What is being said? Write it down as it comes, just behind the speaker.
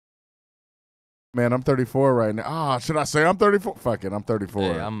Man, I'm 34 right now. Ah, should I say I'm 34? Fuck it, I'm 34.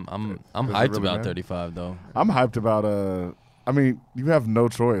 Hey, I'm Does it hyped really about matter? 35 though. I'm hyped about I mean, you have no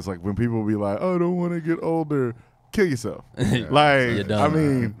choice. Like when people be like, "Oh, I don't want to get older," kill yourself. Like You're I done.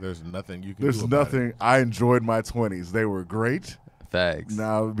 mean, there's nothing you can there's do about nothing. it. I enjoyed my 20s. They were great. Facts.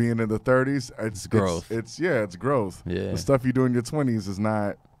 Now being in the 30s, it's growth. It's growth. Yeah. The stuff you do in your 20s is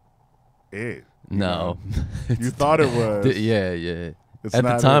not it. No. You thought it was. Yeah. It's At the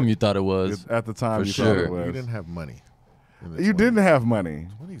not time, it. you thought it was. At the time, For you sure. thought it was. You didn't have money. in the You 20s. didn't have money.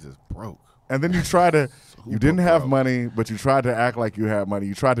 20s is broke. And then you try to, you didn't have broke. money, but you tried to act like you had money.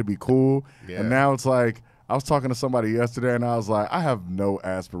 You tried to be cool. Yeah. And now it's like, I was talking to somebody yesterday and I was like, I have no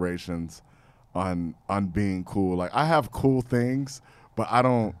aspirations on being cool. Like I have cool things, but I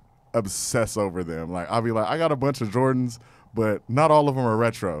don't obsess over them. Like I'll be like, I got a bunch of Jordans, but not all of them are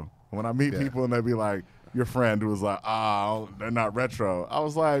retro. When I meet people and they be like, your friend who was like, they're not retro. I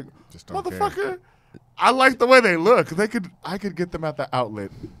was like, Just don't care. motherfucker, I like the way they look. I could get them at the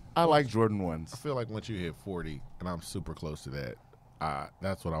outlet. I like Jordan I ones. feel like once you hit 40, and I'm super close to that,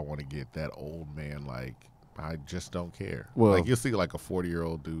 that's what I want to get. That old man, like, I just don't care. Well- like, you'll see, like, a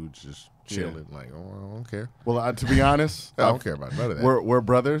 40-year-old dude just chilling, like, oh, I don't care. Well, to be honest, I don't care about none of that. we're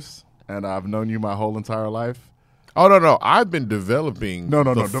brothers, and I've known you my whole entire life. Oh, no. I've been developing No,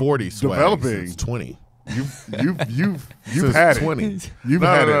 the no. 40 swag Developing. since 20. You've Since had it. 20. You've no,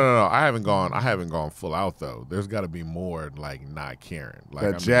 had it. no. I haven't gone full out, though. There's got to be more, like, not caring. Like,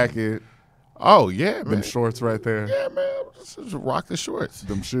 That jacket, Oh, yeah, man. them shorts right there, Yeah, man. Just rock the shorts.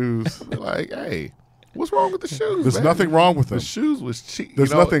 them shoes. Be like, hey, what's wrong with the shoes? There's man? nothing wrong with them. The shoes was cheap. There's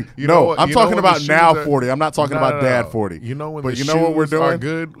You know- nothing. you know No, what- I'm you know talking when the about shoes now are- 40. I'm not talking No, about no, dad no. 40. You know when but the you know what we're shoes are doing?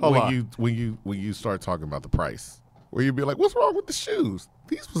 good Hold when on. you start talking about the price. Where you be like, what's wrong with the shoes?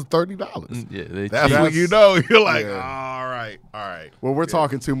 These was $30. Yeah, they That's cheap. when you know. You're like, Yeah. all right. Well, we're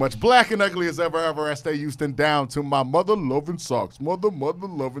talking too much. Black and ugly as ever. I stay Houston down to my mother loving socks. Mother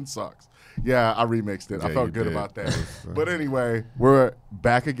loving socks. Yeah, I remixed it. I Yeah, felt you good did. about that. But anyway, we're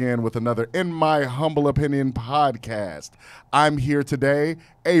back again with another In My Humble Opinion podcast. I'm here today,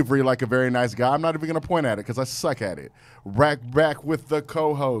 Avery, like a very nice guy. I'm not even going to point at it because I suck at it. Back with the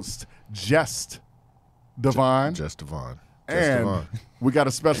co-host, Just Devon. Just Devon. And we got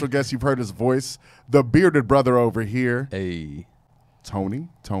a special guest. You've heard his voice, the bearded brother over here, Hey, Tony,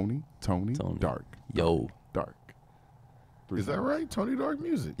 Tony. Dark. Yo. Is that right? Tony Dark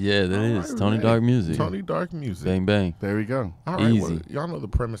Music. Yeah, that All is right, Tony man. Dark Music. Tony Dark Music. Bang bang. There we go. All right, well, Easy. y'all know the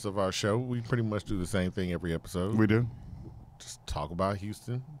premise of our show. We pretty much do the same thing every episode. We do. Just talk about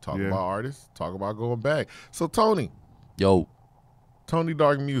Houston, talk Yeah. about artists, talk about going back. So, Tony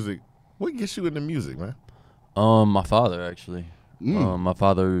Dark Music, what gets you into music, man? My father actually. My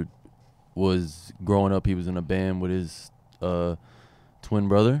father was growing up. He was in a band with his twin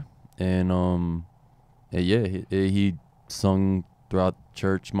brother, and he sung throughout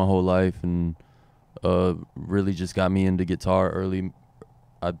church my whole life, and really just got me into guitar early.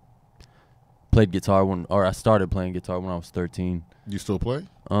 I played guitar I started playing guitar when I was 13. You still play?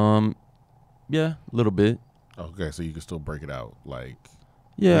 Yeah, a little bit. Okay, so you can still break it out. Like,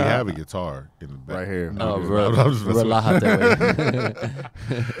 Yeah, we have a guitar in the back. Right here. No, Oh, I'm just messing with relajate.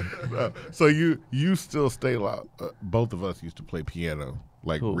 No. So you still stay loud. Both of us used to play piano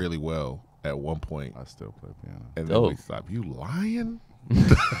like Cool. really well at one point, I still play piano. and then we Dope. stopped. You lying?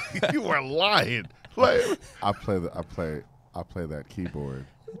 You were lying. Like, I play that keyboard.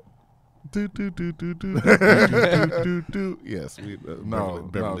 do do do do do do do do do. Yes, we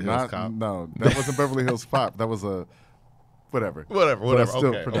Beverly Hills Cop. No, that wasn't Beverly Hills Pop. That was a whatever. Whatever. But it's still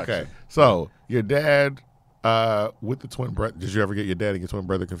Okay, production. okay. So your dad, with the twin brother, did you ever get your dad and your twin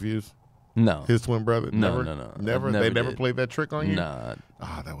brother confused? No, His twin brother? No, Never? no. Never? Never They never did. played that trick on you? nah.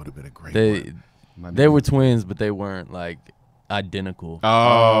 Ah, that would have been a great They one. they were twins, but they weren't like identical.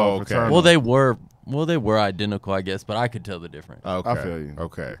 Oh, okay. fraternal. Well, they were identical, I guess, but I could tell the difference. Okay. I feel you.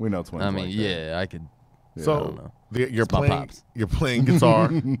 Okay. We know twins. I mean, like that. yeah, I could. I don't So know. you're It's my playing. pops. You're playing guitar.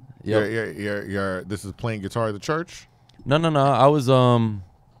 Yep. You're. This is playing guitar at the church. No. I was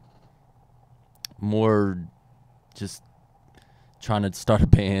more just trying to start a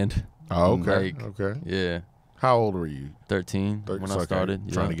band. Oh, okay. Like, okay. Yeah, How old were you? 13 when I Okay. started.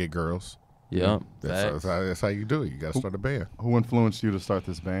 Trying to Yeah. get girls. Yeah. That's how you do it. You got to start a band. Who influenced you to start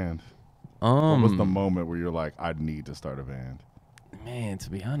this band? What was the Um, moment where you're like, I need to start a band? man, to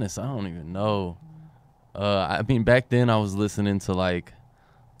be honest, I don't even know. I mean, back then I was listening to like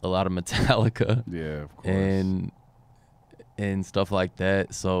a lot of Metallica Yeah, of course. and stuff like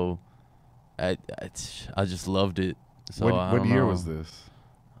that. So I just loved it. So I what don't year know. was this?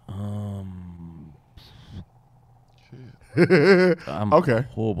 I'm Okay.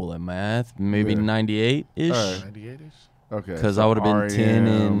 horrible at math. Maybe Yeah. 98 ish. All right. 98ish. Okay. Because so I would have been 10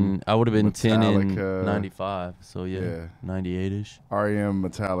 R.E.M., in 10 in Metallica. 95. So yeah. 98 ish. R.E.M.,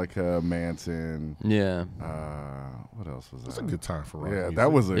 Metallica, Manson. Yeah. What else was that? That's a good time for rock Yeah, music.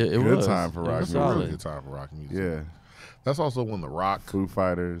 that was a It good was. time for It rock was That's a really music. solid. good time for rock music. Yeah. That's also when the rock Foo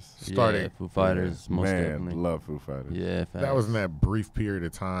Fighters. started. Yeah, Foo Fighters, most Man, definitely. love Foo Fighters. Yeah, That was in facts. that brief period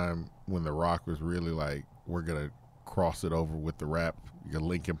of time when the rock was really like, we're gonna cross it over with the rap, your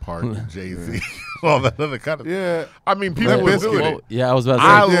Linkin Park, Jay Z, all that other kind of. Yeah, I mean, people Limp were Bizkit. doing Well, it. yeah, I was about to say.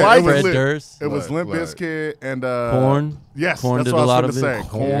 I Yeah, like it was Fred lit. Durst. it was Like- Limp Bizkit and Korn. Yes, Korn that's did what a I was lot gonna of it.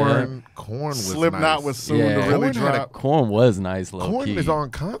 say. Korn was Slipknot nice. was soon Yeah. to really Korn had a- drop. Korn was nice, low Korn key. is on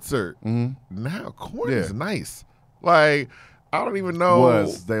concert Mhm. now. Korn Yeah. is nice. Like, I don't even know.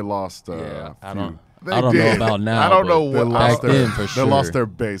 Was they lost? Yeah, I few- don't. They I don't did. know about now. I don't but know They what lost back their, then for sure. They lost their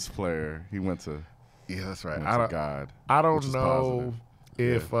bass player. He went to, Yeah, that's right. went I to don't. God. I don't which is know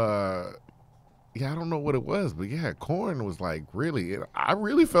positive. if. Yeah, I don't know what it was, but yeah, Korn was like really. I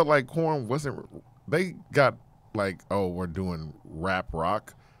really felt like Korn wasn't. They got like, oh, we're doing rap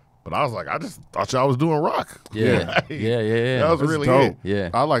rock, but I was like, I just thought y'all was doing rock. Yeah, Like, yeah. That was It's really dope. it. Yeah.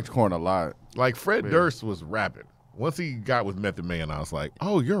 I liked Korn a lot. Like Fred Yeah. Durst was rapping. Once he got with Method Man, I was like,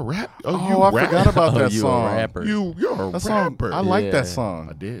 oh, you're a rap. Oh, you I rap? forgot about Oh, that you a song. rapper. You're a That song, rapper. I like Yeah. that I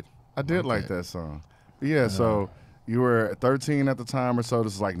song. did. I did like that song. Yeah, so you were 13 at the time or so.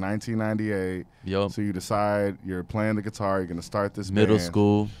 This is like 1998. Yup. So you decide you're playing the guitar. You're gonna start this Middle band.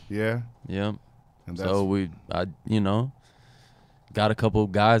 school. Yeah, Yep. and that's So got a couple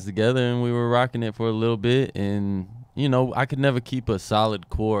guys together and we were rocking it for a little bit. And, I could never keep a solid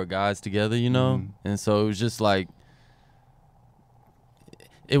core of guys together, Mhm. And so it was just like,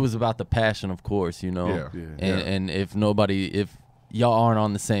 it was about the passion, of course, Yeah. yeah. And if y'all aren't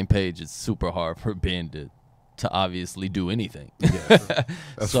on the same page, it's super hard for a band to obviously do anything.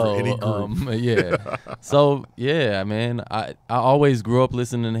 That's so for any group. yeah. So yeah, man. I always grew up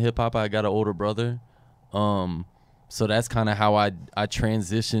listening to hip hop. I got an older brother. So that's kind of how I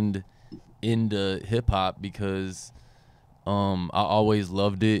transitioned into hip hop because I always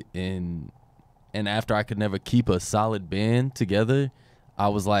loved it and after I could never keep a solid band together, I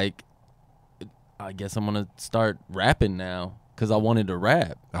was like, I guess I'm gonna start rapping now because I wanted to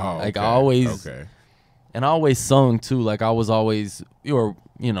rap. Oh, Like okay. I always Okay. and I always sung too. Like I was always, or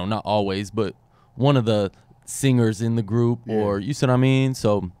not always, but one of the singers in the group, Yeah. or you see what I mean.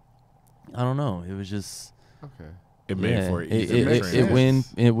 So I don't know. It was just okay. It made for an it, easy it, transition.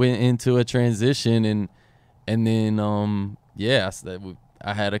 it went into a transition, and then so that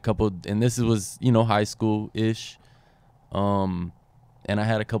I had a couple, and this was high school ish, and I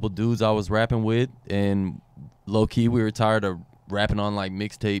had a couple dudes I was rapping with, and low key we were tired of rapping on like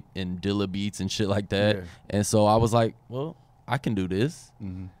mixtape and Dilla beats and shit like that. Yeah. And so I was like, well, I can do this.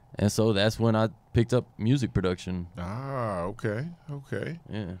 Mhm. And so that's when I picked up music production. Okay.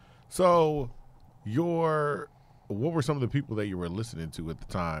 Yeah. So, what were some of the people that you were listening to at the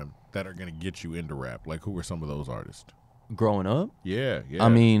time that are going to get you into rap? Like, who were some of those artists? Growing up, Yeah. I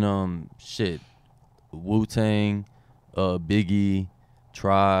mean, Wu-Tang, Biggie,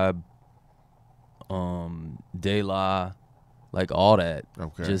 Tribe, De La, like all that.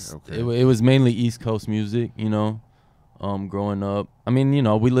 Okay. Just okay. it was mainly East Coast music, growing up. I mean,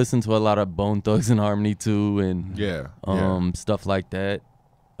 we listened to a lot of Bone Thugs and Harmony too, and yeah. stuff like that.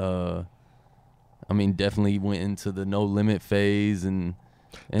 I mean, definitely went into the No Limit phase, and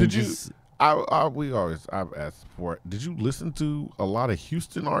Did you- just I've asked for it. Did you listen to a lot of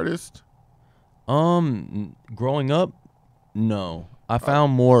Houston artists? growing up, no. I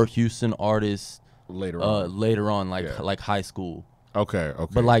found more Houston artists Later on. later on, Yeah. like high school. Okay.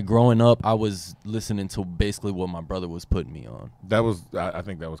 But like growing up, I was listening to basically what my brother was putting me on. that was, I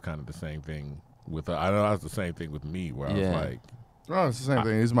think that was kind of the same thing with. I know that was the same thing with me, where I Yeah. was like, Oh, it's the same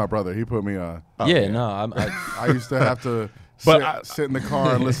thing. He's my brother. He put me on. oh, yeah, no, I I used to have to But sit in the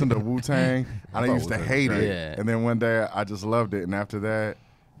car and listen to Wu-Tang. I thought used to Wu-Tang was hate great. it. Yeah. And then one day I just loved it. And after that,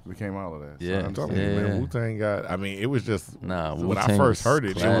 it became all of that. So Yeah. I I'm understand. telling you, Yeah. man, Wu-Tang got. I mean, it was just Nah, when I Wu-Tang first was heard it,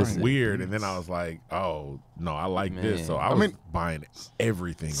 it was classic. weird, and then I was like, "Oh no, I like this." Man. So I I was mean, buying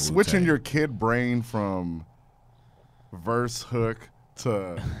everything. Switching Wu-Tang. your kid brain from verse hook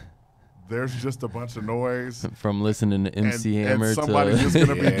to there's just a bunch of noise. from listening to MC Hammer and somebody's to just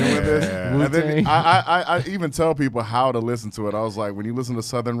gonna be doing this. Yeah. And then Wu-Tang. I even tell people how to listen to it. I was like, when you listen to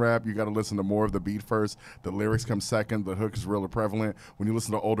Southern rap, you got to listen to more of the beat first. The lyrics come second. The hook is really prevalent. When you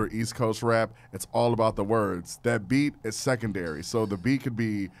listen to older East Coast rap, it's all about the words. That beat is secondary. So the beat could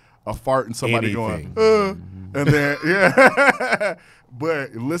be a fart and somebody Anything. going, and then yeah.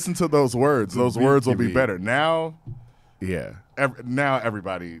 But listen to those words. Those beat words will can be be- better. Now Yeah. Now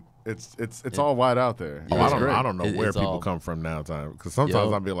everybody, it's all wide out there. Oh, Yeah. It's great. I don't know where It's people all- come from now, time because sometimes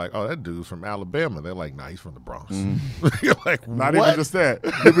Yo. I'll be like, "Oh, that dude's from Alabama." They're like, "Nah, he's from the Bronx." Mm-hmm. You're like, Not what? even just that.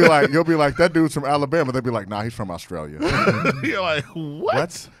 You'll be like, that dude's from Alabama. They'll be like, nah, he's from Australia. You're like, what?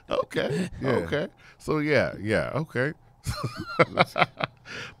 What? Okay, Yeah. okay. So yeah, okay.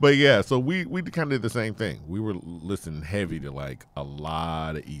 But yeah, so we kind of did the same thing. We were listening heavy to like a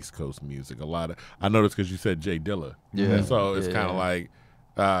lot of East Coast music. I noticed because you said Jay Dilla. Yeah. And so it's Yeah. kind of like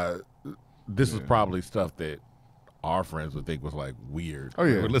this is probably stuff that our friends would think was like weird. Oh,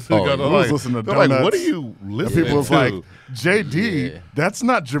 yeah. We're listening Oh, to yeah. they're We was like, listening to they're like, what are Donuts. you And listening people was to? like, JD, Yeah. that's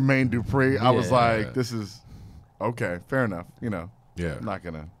not Jermaine Dupri. I was Yeah. like, this is okay, fair enough. yeah. I'm not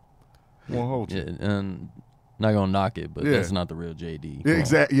gonna won't hold you. Yeah, and not gonna knock it, but Yeah. that's not the real JD. Yeah, Come on.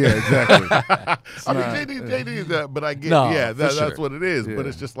 exactly. Yeah, exactly. I mean, not- JD is that, but I get, No, yeah, for that's sure. what it is. But Yeah.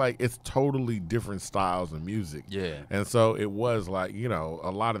 it's just like it's totally different styles of music. Yeah. And so it was like,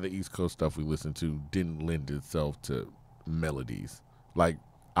 a lot of the East Coast stuff we listened to didn't lend itself to melodies. Like,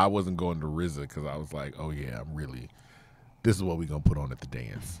 I wasn't going to RZA because I was like, oh, yeah, this is what we're going to put on at the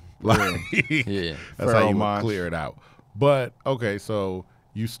dance. Like, Yeah. that's how Pharoah you would Monch. clear it out. But, okay, so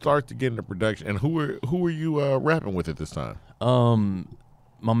you start to get into production. And who were you rapping with at this time?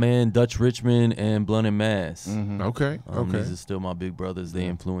 My man Dutch Richmond and Blunt and Mass. Okay, okay. These are still my big brothers. They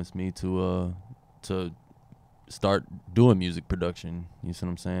influenced me to start doing music production. You see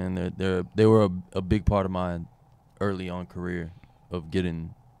what I'm saying? They were a big part of my early on career of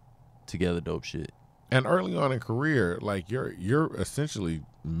getting together dope shit. And early on in career, like you're essentially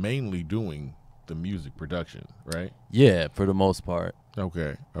mainly doing the music production, right? Yeah, for the most part.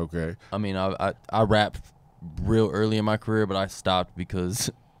 Okay, okay. I mean, I rapped real early in my career, but I stopped because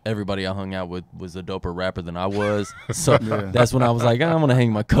everybody I hung out with was a doper rapper than I was. So Yeah. that's when I was like, I'm gonna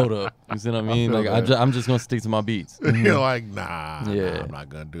hang my coat up. You see what I mean? feel Like that. I'm just gonna stick to my beats. You're like, nah, Yeah. I'm not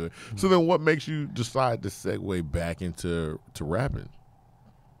gonna do it. So then, what makes you decide to segue back into rapping?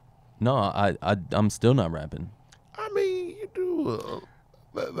 No, I'm still not rapping. I mean, you do.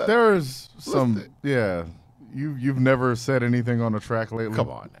 There's some You've never said anything on a track lately? Come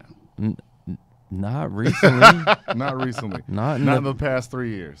on now. Not recently. Not recently. Not in Not in the- the past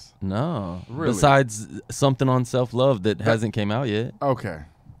 3 years. No. Really? Besides something on self-love that hasn't came out yet. Okay.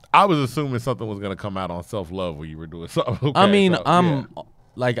 I was assuming something was gonna come out on self love when you were doing something. Okay, I mean, so,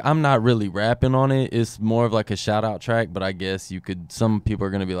 I'm not really rapping on it. It's more of like a shout out track, but I guess some people are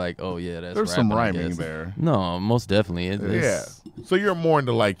going to be like, "Oh yeah, that's There's some rapping, I rhyming guess. there. No, most definitely. yeah. It's, So you're more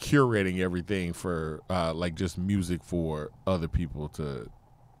into like curating everything for like just music for other people to.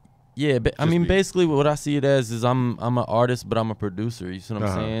 Yeah, but I Just mean, be- basically, what I see it as is I'm an artist, but I'm a producer. You see what I'm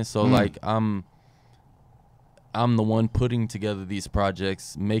Uh-huh. saying? So like I'm the one putting together these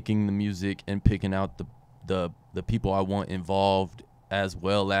projects, making the music, and picking out the people I want involved, as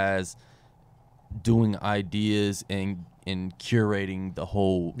well as doing ideas and curating the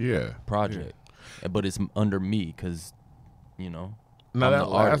whole Yeah. project. But it's under me because, you know. Now I'm that the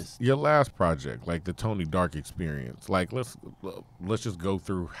artist. your last project, like the Tony Dark experience, like let's just go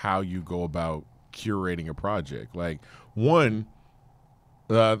through how you go about curating a project. Like one,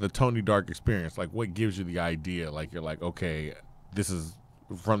 the Tony Dark experience, like what gives you the idea? Like you're like, okay, this is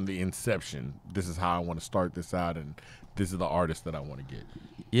from the inception. This is how I want to start this out, and this is the artist that I want to get.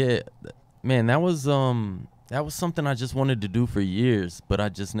 Yeah, man, that was something I just wanted to do for years, but I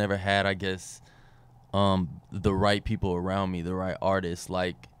just never had, I guess, the right people around me, the right artists,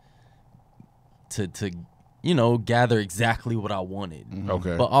 like to gather exactly what I wanted.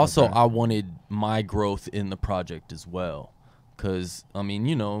 Okay, But also, okay. I wanted my growth in the project as well, because I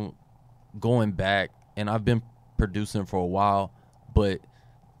mean, going back, and I've been producing for a while, but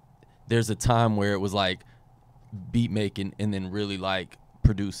there's a time where it was like beat making and then really like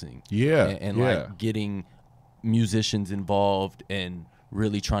producing. Yeah, And yeah. like getting musicians involved and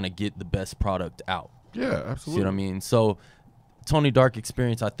really trying to get the best product out. Yeah, See absolutely. what I mean? So Tony Dark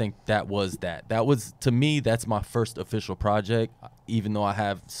experience, I think that was, to me, that's my first official project, even though I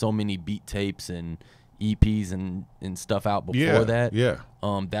have so many beat tapes and EPs and stuff out before Yeah, that. yeah.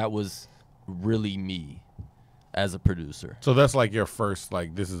 That was really me as a producer. So that's like your first,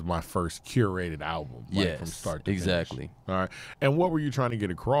 like, this is my first curated album, like, Yes, from start to exactly. finish. All right. And what were you trying to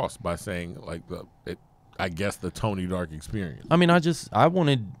get across by saying, like, I guess the Tony Dark experience? I mean, I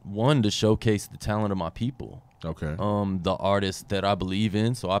wanted one to showcase the talent of my people, Okay. the artists that I believe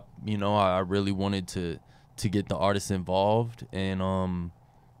in. So I really wanted to get the artists involved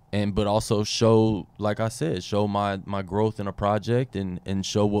but also show, like I said, show my growth in a project and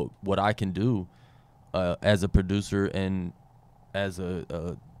show what I can do as a producer and as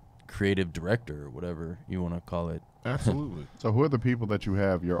a creative director or whatever you want to call it. Absolutely. So who are the people that you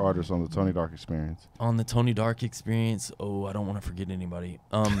have, your artists on the Tony Dark Experience? On the Tony Dark Experience, I don't want to forget anybody.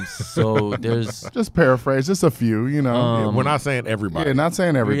 So there's Just paraphrase, just a few, you know. We're not saying everybody. Yeah, not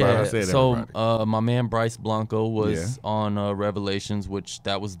saying everybody. I said so everybody. my man Bryce Blanco was on Revelations, which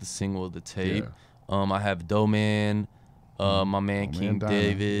that was the single of the tape. I have Doe Man, my man King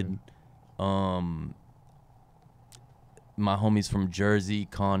David, my homies from Jersey,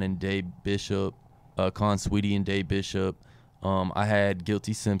 Con and Dave Bishop, Con Sweetie and Dave Bishop. I had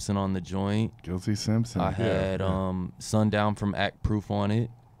Guilty Simpson on the joint. Guilty Simpson. I had Sundown from Act Proof on it.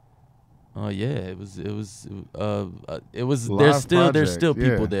 It was Live there's still project,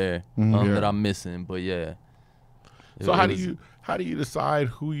 people there that I'm missing, but yeah. So how do you decide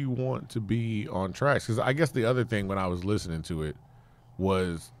who you want to be on tracks? Because I guess the other thing when I was listening to it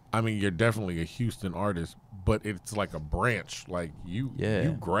was, I mean, you're definitely a Houston artist, but it's like a branch. Like you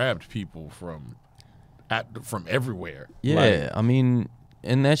grabbed people from everywhere. Yeah, like, I mean,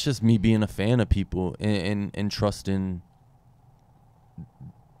 and that's just me being a fan of people and trusting,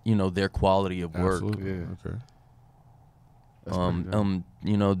 you know, their quality of work. Absolutely. Yeah. Okay.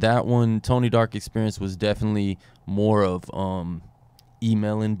 You know, that one, Tony Dark Experience, was definitely more of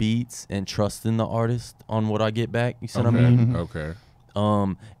emailing beats and trusting the artist on what I get back. You see what I mean? Okay.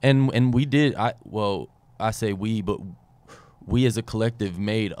 And we did. I say we, but we as a collective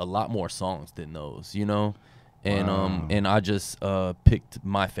made a lot more songs than those. You know. And I just picked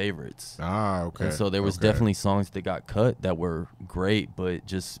my favorites. Okay. And so there was definitely songs that got cut that were great, but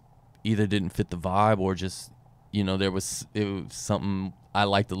just either didn't fit the vibe or just, you know, it was something I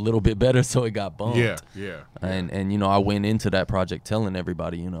liked a little bit better, so it got bumped. Yeah. And you know, I went into that project telling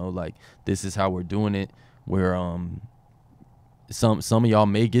everybody, you know, like, this is how we're doing it. Where some of y'all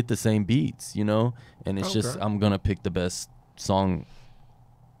may get the same beats, you know, and it's just I'm gonna pick the best song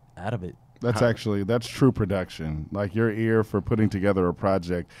out of it. That's true production. Like, your ear for putting together a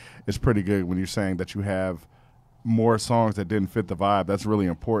project is pretty good when you're saying that you have more songs that didn't fit the vibe. That's really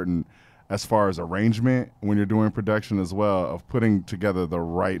important as far as arrangement when you're doing production as well, of putting together the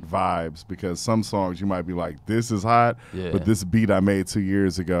right vibes, because some songs you might be like, this is hot, but this beat I made 2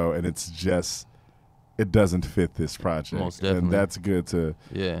 years ago and it doesn't fit this project. Most definitely. And that's good to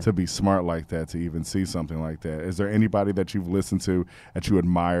be smart like that, to even see something like that. Is there anybody that you've listened to that you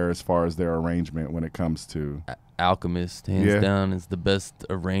admire as far as their arrangement when it comes to Alchemist? Hands down is the best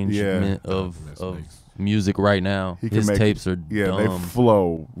arrangement of music right now. His tapes are dumb, they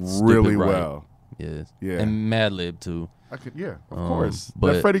flow really well. Yes. Yeah. And Madlib too. Of course.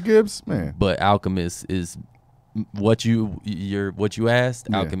 But that Freddie Gibbs, man. But Alchemist is what you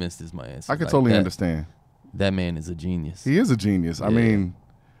asked. Alchemist is my answer. I can totally understand. That man is a genius. He is a genius. I mean,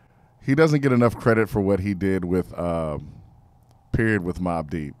 he doesn't get enough credit for what he did with Period with Mobb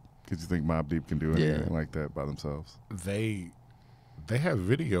Deep. Because you think Mobb Deep can do anything like that by themselves? They have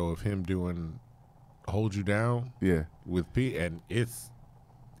video of him doing Hold You Down. Yeah. With P, and it's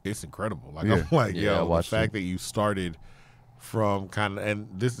incredible. Like, I'm like, the fact that you started from kind of, and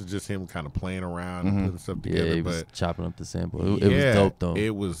this is just him kind of playing around and putting stuff together. Yeah, he was chopping up the sample. It was dope though.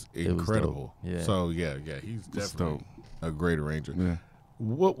 It was incredible. Yeah. So he's definitely a great arranger. Yeah.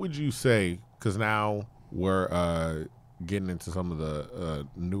 What would you say? Because now we're getting into some of the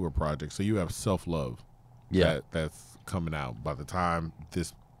newer projects. So you have Self Love. Yeah. That's coming out. By the time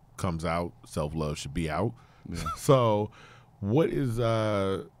this comes out, Self Love should be out. Yeah. So what is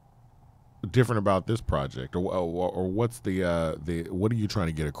different about this project, or what's the what are you trying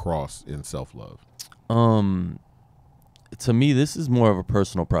to get across in Self Love? To me, this is more of a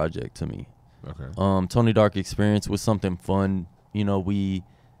personal project to me. Okay. Tony Dark Experience was something fun. You know,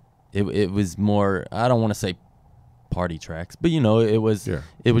 it was more, I don't want to say party tracks, but you know, it was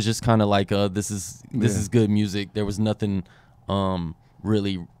just kind of like this is good music. There was nothing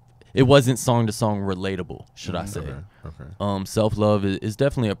really. It wasn't song to song relatable, should I say? Okay. Self Love is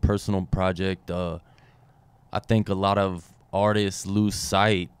definitely a personal project. I think a lot of artists lose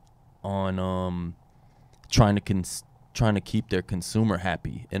sight on trying to keep their consumer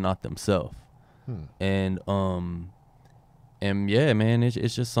happy and not themselves. And yeah, man,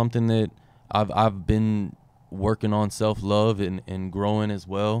 it's just something that I've been working on, self love and growing as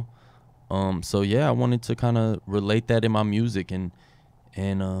well. So yeah, I wanted to kind of relate that in my music and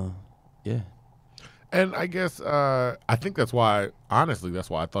yeah. And I guess I think that's why I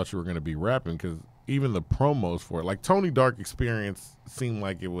thought you were going to be rapping, because even the promos for it, like Tony Dark Experience, seemed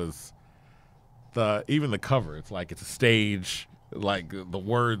like it was even the cover. It's like it's a stage, like the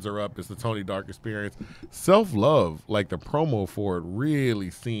words are up. It's the Tony Dark Experience. Self Love, like the promo for it,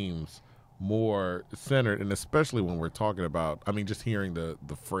 really seems more centered, and especially when we're talking about, I mean, just hearing the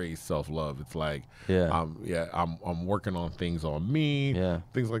phrase self-love, it's like, I'm working on things on me,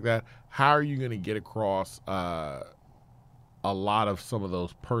 things like that. How are you going to get across a lot of some of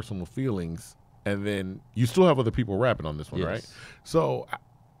those personal feelings, and then you still have other people rapping on this one, right? So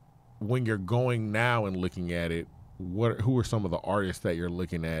when you're going now and looking at it, who are some of the artists that you're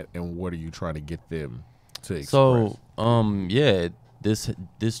looking at, and what are you trying to get them to express? So,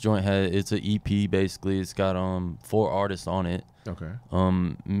 this joint it's an EP basically. It's got 4 artists on it. Okay.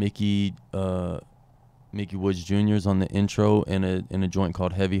 Mickey Woods Jr. is on the intro in a joint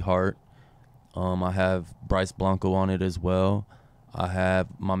called Heavy Heart. I have Bryce Blanco on it as well. I have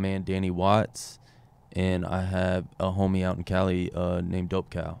my man Danny Watts, and I have a homie out in Cali named Dope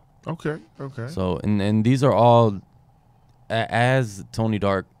Cow. Okay. So and these are all, as Tony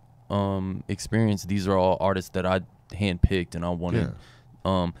Dark experience, these are all artists that I handpicked, and I wanted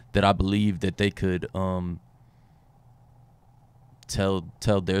that I believe that they could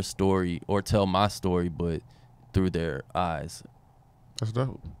tell their story or tell my story, but through their eyes. That's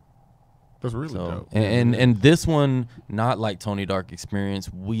dope. That's really dope. And this one, not like Tony Dark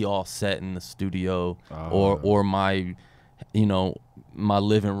experience. We all sat in the studio or my, my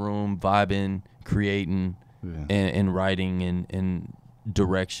living room, vibing, creating, and writing and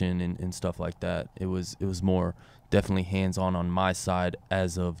direction and stuff like that. It was more definitely hands-on my side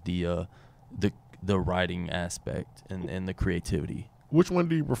as of the writing aspect and the creativity. Which one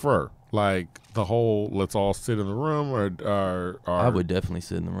do you prefer? Like the whole let's all sit in the room, or I would definitely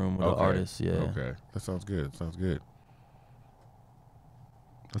sit in the room with the artist. Yeah. Okay, that sounds good.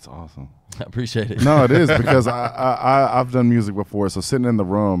 That's awesome. I appreciate it. No, it is, because I've done music before, so sitting in the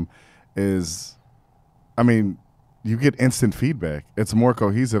room is, I mean, you get instant feedback. It's more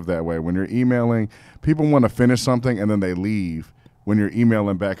cohesive that way. When you're emailing, people want to finish something and then they leave when you're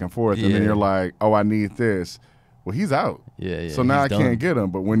emailing back and forth, and then you're like, oh, I need this. Well, he's out. Yeah. So now I can't get him.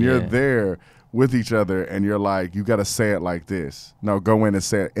 But when you're there with each other and you're like, you got to say it like this. No, go in and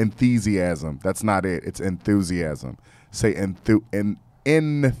say it. Enthusiasm. That's not it. It's enthusiasm. Say Who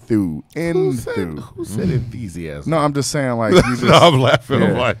said enthusiasm? No, I'm just saying, like, you just, no, I'm laughing.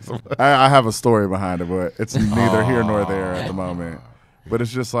 I have a story behind it, but it's neither here nor there at the moment. But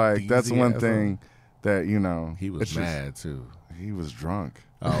it's just like, that's one thing that, he was mad too. He was drunk.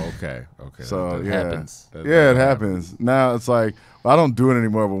 Oh, okay. So it happens. It happens. Now it's like, well, I don't do it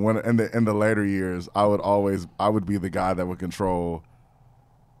anymore. But when in the later years, I would be the guy that would control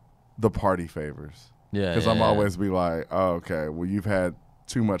the party favors. Yeah, because I'm always be like, oh, okay, well, you've had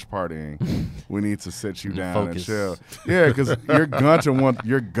too much partying. We need to sit you down and chill. Yeah, because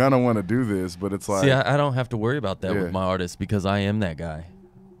you're gonna want to do this, but it's like, see, I don't have to worry about that with my artists because I am that guy.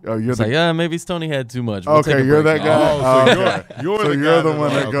 Oh, you're maybe Stoney had too much. Okay, you're that guy. Oh, so you're the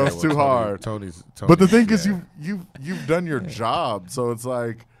one that goes too hard. Tony's but the thing is, you've done your job, so it's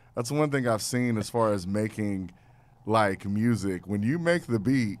like, that's one thing I've seen as far as making like music. When you make the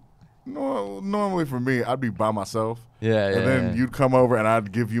beat, normally for me, I'd be by myself. And then you'd come over and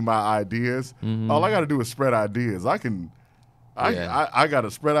I'd give you my ideas. All I got to do is spread ideas. I got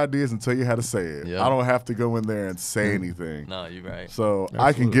to spread ideas and tell you how to say it. I don't have to go in there and say anything. No, you're right. So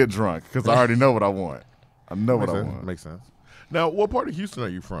I can get drunk because I already know what I want. I know what I want. Makes sense. Now, what part of Houston are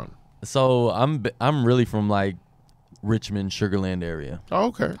you from? So I'm really from like Richmond, Sugar Land area. Oh,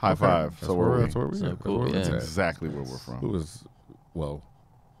 okay. High five. That's where we are. So cool. That's exactly where we're from.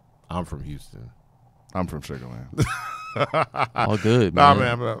 I'm from Houston. I'm from Sugar Land. All good, man.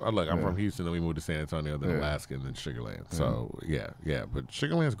 man. I'm from Houston, then we moved to San Antonio, then Alaska, and then Sugar Land. So, but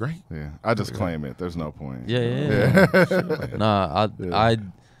Sugar Land's great. Yeah, I just claim it. There's no point. Yeah. I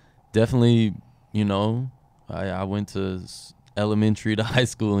definitely, I went to elementary to high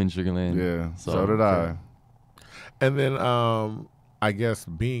school in Sugar Land. Yeah, so did I. And then I guess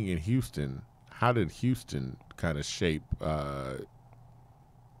being in Houston, how did Houston kind of shape the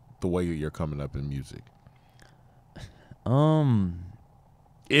way that you're coming up in music?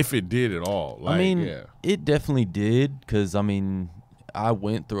 If it did at all. It definitely did, because I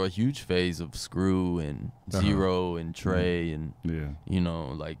went through a huge phase of Screw and Zero and Trey and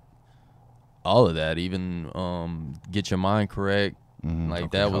like all of that. Even Get Your Mind Correct.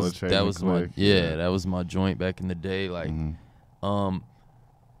 Like that was my joint back in the day. Like,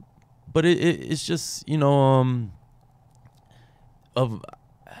 but it's just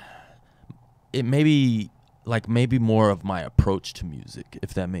maybe more of my approach to music,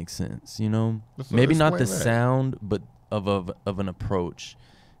 if that makes sense. Maybe not the sound, but of an approach,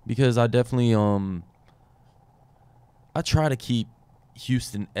 because I definitely I try to keep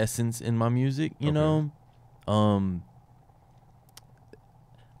Houston essence in my music.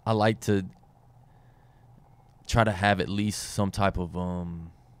 I like to try to have at least some type of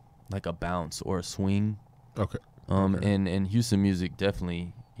like a bounce or a swing. Okay. And Houston music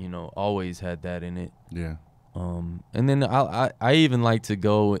definitely, always had that in it. Yeah. And then I even like to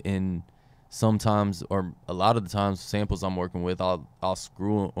go in sometimes, or a lot of the times, samples I'm working with, I'll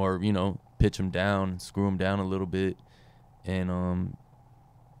screw 'em, or pitch them down, screw them down a little bit, and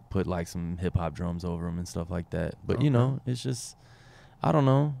put like some hip hop drums over them and stuff like that. But it's just, I don't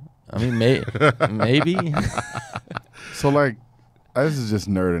know. I mean, maybe. So like, this is just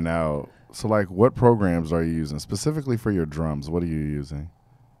nerding out. So like, what programs are you using specifically for your drums? What are you using?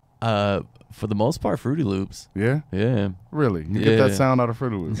 For the most part, Fruity Loops. Yeah. Yeah. Really? You get that sound out of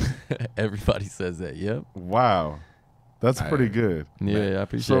Fruity Loops? Everybody says that. Yep. Wow, that's pretty good. Yeah, I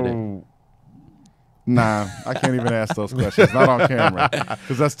appreciate it. So, nah, I can't even ask those questions. Not on camera,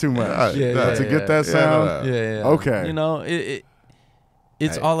 because that's too much. To get that sound. Yeah. Okay.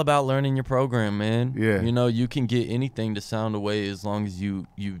 It's all about learning your program, man. Yeah. You can get anything to sound away as long as you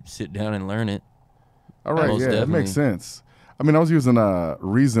sit down and learn it. All right. Most Yeah, that makes sense. I mean, I was using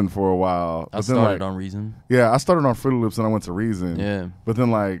Reason for a while. I started on Reason. Yeah, I started on Fruity Loops and I went to Reason. Yeah. But then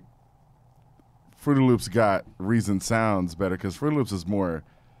like, Fruity Loops got Reason sounds better because Fruity Loops is more.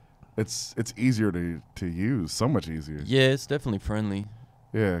 It's easier to use, so much easier. Yeah, it's definitely friendly.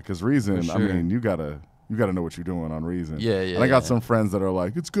 Yeah, because Reason, For I sure. mean, you gotta know what you're doing on Reason. Yeah. And I got some friends that are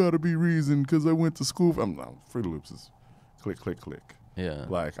like, it's gotta be Reason because I went to school. Fruity Loops is click, click, click. Yeah.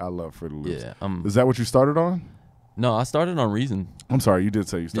 Like, I love Fruity Loops. Yeah. Is that what you started on? No, I started on Reason. I'm sorry, you did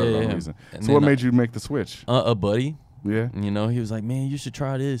say you started on Reason. And So what then made you make the switch? A buddy. Yeah. He was like, man, you should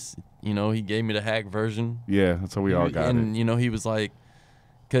try this. He gave me the hack version. Yeah, that's how we all got and, it. he was like,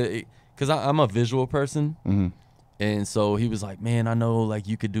 because I'm a visual person. Mm-hmm. And so he was like, man, I know like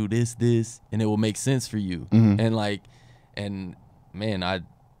you could do this, and it will make sense for you. Mhm. And man, I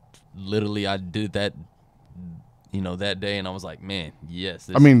did that, that day. And I was like, man, yes.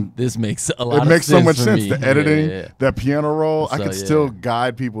 This makes a lot of sense. It makes so much for sense. me. The editing, Yeah. that piano roll, I So, could still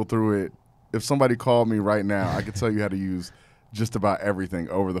guide people through it. If somebody called me right now, I could tell you how to use just about everything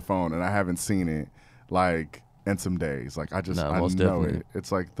over the phone. And I haven't seen it like in some days. Like I know definitely. it.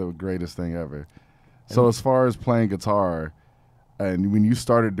 It's like the greatest thing ever. So as far as playing guitar, and when you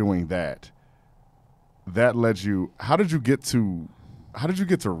started doing that led you. How did you get to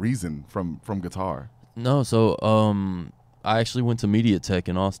Reason from guitar? No, so I actually went to Media Tech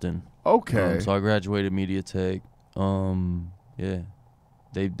in Austin. Okay. So I graduated Media Tech. Yeah.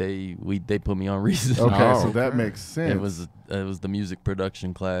 They put me on Reason. Okay, so that makes sense. It was the music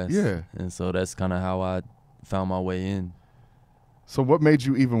production class. Yeah. And so that's kind of how I found my way in. So what made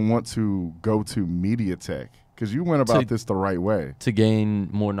you even want to go to Media Tech? Because you went about this the right way. To gain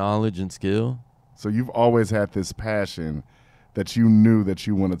more knowledge and skill. So you've always had this passion that you knew that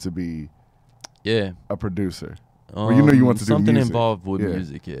you wanted to be a producer. Or you want to do something music. Involved with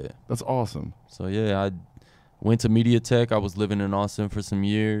music, yeah. That's awesome. So yeah, I went to Media Tech. I was living in Austin for some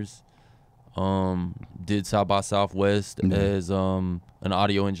years. Did South by Southwest as an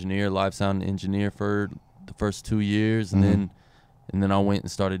audio engineer, live sound engineer for the first 2 years, and then I went and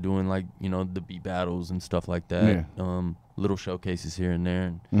started doing like the beat battles and stuff like that. Little showcases here and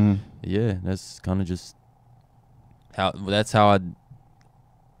there. And yeah, that's kind of just how. That's how I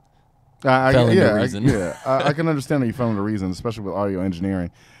fell into Reason. I can understand that you fell into Reason, especially with audio engineering.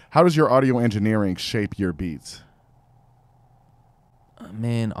 How does your audio engineering shape your beats?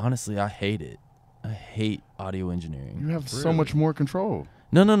 Man, honestly, I hate it. I hate audio engineering. You have so much more control.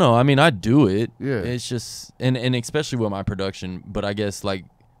 No. I mean, I do it. Yeah. It's just, and especially with my production. But I guess like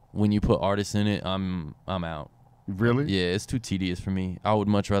when you put artists in it, I'm out. Really? Yeah, it's too tedious for me. I would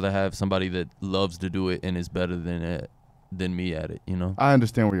much rather have somebody that loves to do it and is better than me at it. I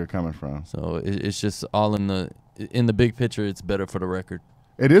understand where you're coming from. So it's just all in the big picture. It's better for the record.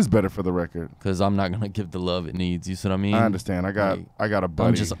 It is better for the record. Because I'm not gonna give the love it needs. You see what I mean? I understand. I got a buddy.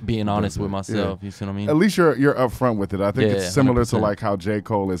 I'm just being honest with myself. Yeah. You see what I mean? At least you're upfront with it. I think it's similar 100%. to like how J.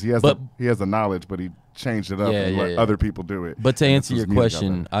 Cole is. He has the knowledge, but he changed it up and let other people do it. But to And answer it's your his music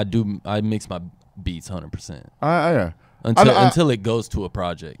question, I mix my beats 100%. Yeah. Until it goes to a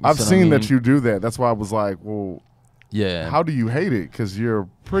project. I've seen that you do that. That's why I was like, well, yeah. How do you hate it? Because you're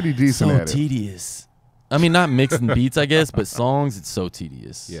pretty decent at it. So tedious. I mean, not mixing beats, I guess, but songs, it's so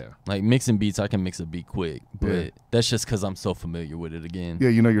tedious. Yeah. Like mixing beats, I can mix a beat quick, but that's just because I'm so familiar with it again. Yeah,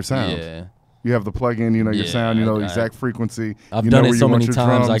 you know your sound. Yeah. You have the plug-in, you know your sound, you know the exact frequency. I've you done know it where so you want many your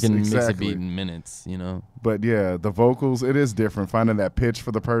times, drums. I can mix a Exactly. beat in minutes, But yeah, the vocals, it is different. Finding that pitch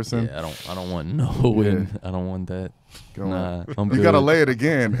for the person. Yeah, I don't want no win. I don't want that. Go Nah, on. I'm You good. got to lay it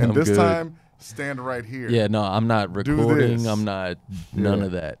again. And I'm this good. time, stand right here. Yeah, no, I'm not Do recording. this. I'm not none Yeah.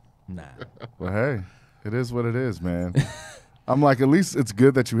 of that. Nah. Well, hey, it is what it is, man. I'm like, at least it's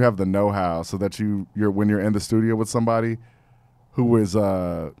good that you have the know-how, so that you're when you're in the studio with somebody who is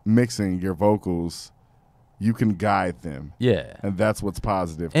mixing your vocals, you can guide them, Yeah. and that's what's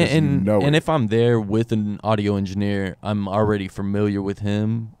positive. 'Cause And you know and it. if I'm there with an audio engineer, I'm already familiar with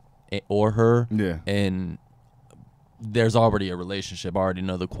him or her, Yeah. and there's already a relationship. I already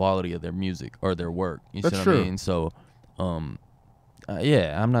know the quality of their music or their work. You That's see what true. I mean? So,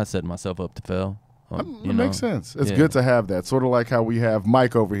 yeah, I'm not setting myself up to fail. It makes sense. It's Yeah. good to have that. Sort of like how we have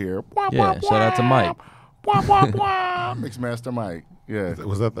Mike over here. Yeah, shout out to Mike. Mixmaster Mike. Yeah.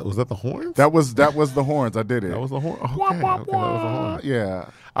 Was that the horns? That was the horns. I did it. That was the horn. Okay, okay, that was the horn. Yeah.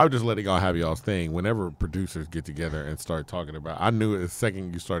 I was just letting y'all have y'all's thing. Whenever producers get together and start talking about, I knew the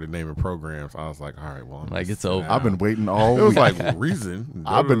second you started naming programs, I was like, all right, well, I'm Like, just it's over. I've been waiting all It was week. like reason.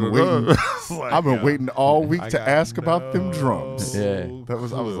 I've been waiting. It's like, I've been yo, waiting all week I to got ask about them drums. Yeah. I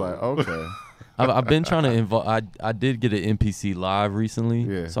was like, okay. I've been trying to involve. I did get an NPC live recently,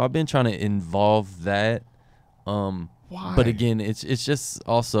 Yeah. so I've been trying to involve that. Why? But again, it's just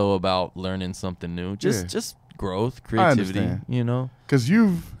also about learning something new. Yeah. Just growth, creativity. understand. You know. Because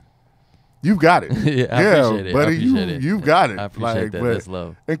you've got it. Yeah, I appreciate it. buddy, I appreciate it. you've got it. I appreciate that. but That's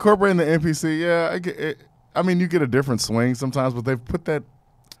love. incorporating the NPC, yeah, I get it. I mean, you get a different swing sometimes, but they've put that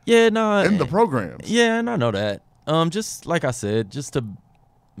Yeah, no. in the programs. Yeah, and I know that. Just like I said, just to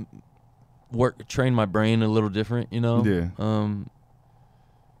train my brain a little different. You know. Yeah.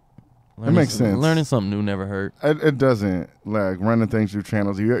 Makes sense. Learning something new never hurt. It doesn't, like, running things through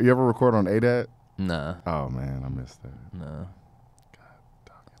channels. You ever record on ADAT? Nah, Oh, man, I missed that. nah.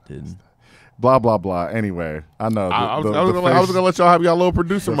 Didn't. Blah, blah, blah. Anyway, I know. I was gonna let y'all have y'all little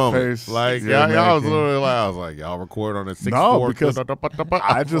producer the moment. face Like you're y'all was making. literally like, I was like, y'all record on a 6/4. No, because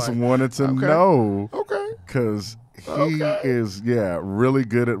I just like, wanted to okay. know. okay. Because he Okay. is, really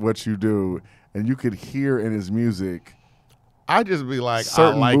good at what you do. And you could hear in his music I just be like,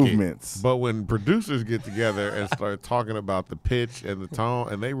 certain I like movements. it. But when producers get together and start talking about the pitch and the tone,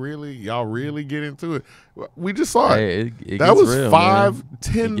 and y'all really get into it, we just saw it. Hey, it That gets was real, 5, man.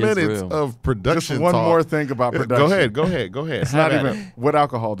 10 It gets minutes real. of production. Just one talk. more thing about production. Go ahead. It's Have not at even. it. What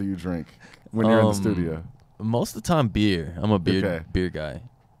alcohol do you drink when you're in the studio? Most of the time, beer. I'm a Okay. beer guy.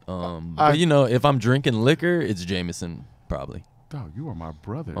 But you know, if I'm drinking liquor, it's Jameson probably. Dog, you are my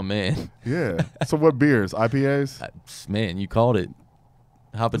brother. Oh man, Yeah. So what beers? IPAs? man, you called it.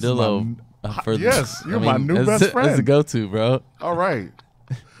 Hopadillo. yes, you're my new best That's a friend. go-to, bro. All right.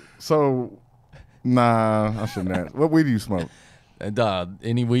 So, nah, I shouldn't have. What weed do you smoke? And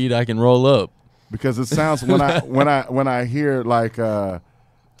any weed I can roll up. Because it sounds when I hear like the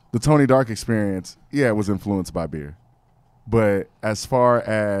Tony Dark Experience, yeah, it was influenced by beer. But as far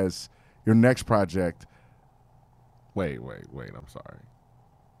as your next project, Wait. I'm sorry.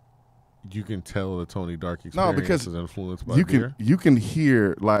 You can tell the Tony Dark experience because is influenced by you beer. can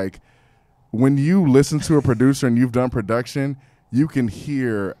hear, like, when you listen to a producer and you've done production, you can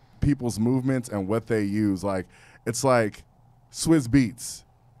hear people's movements and what they use. Like, it's like Swizz Beats.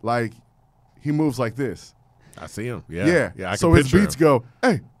 Like, he moves like this. I see him. Yeah. I can so his picture beats him. go,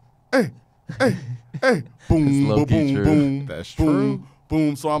 hey, boom, low-key boom, true. boom, That's boom, true.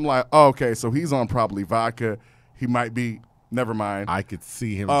 boom. So I'm like, oh, okay, so he's on probably vodka. He might be, never mind. I could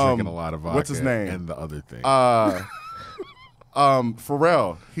see him drinking a lot of vodka. what's his name? And the other thing.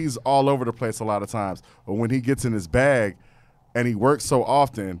 Pharrell, he's all over the place a lot of times. But when he gets in his bag and he works so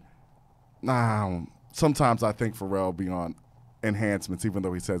often, sometimes I think Pharrell be on enhancements, even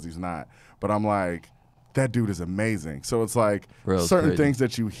though he says he's not. But I'm like, that dude is amazing. So it's like Pharrell's certain crazy. things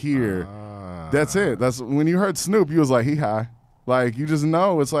that you hear, that's it. That's when you heard Snoop, you was like, he high. Like, you just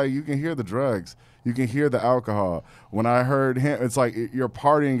know. It's like you can hear the drugs. You can hear the alcohol. When I heard him, it's like you're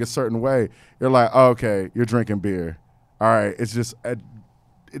partying a certain way. You're like, oh, okay, you're drinking beer. All right, it's just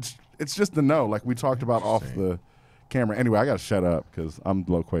just the no, like we talked about off the camera. Anyway, I got to shut up because I'm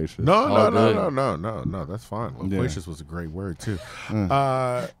loquacious. No. That's fine. Loquacious was a great word too.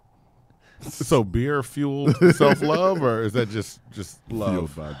 So beer fueled self love, or is that just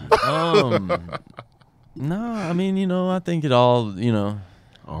love? No, I mean, you know, I think it all, you know,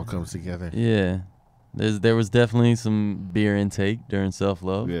 All comes together. yeah. There was definitely some beer intake during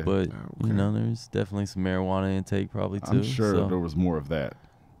self-love, Yeah. but Okay. you know, there's definitely some marijuana intake probably too. I'm sure so, there was more of that.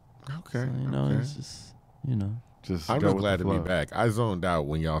 Okay. you know, okay. it's just, you know. Just I'm go just with glad the to be flow. back. I zoned out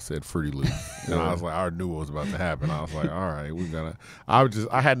when y'all said Fruity Loops, and I was like, I knew what was about to happen. I was like, all right,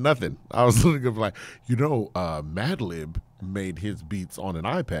 I had nothing. I was looking like, Madlib made his beats on an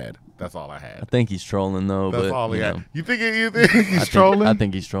iPad. That's all I I had. think he's trolling though. That's but, all he you had. know, You think He's I trolling?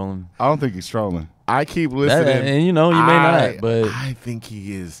 think he's trolling. I don't think he's trolling. I keep listening, and you know, you may not, but I think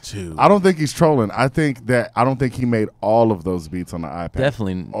he is too. I don't think he's trolling. I don't think he made all of those beats on the iPad.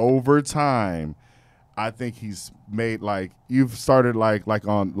 definitely. Over time, I think he's made like you've started like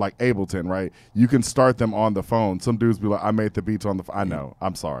on like Ableton, right? You can start them on the phone. Some dudes be like, I made the beats on the. I know.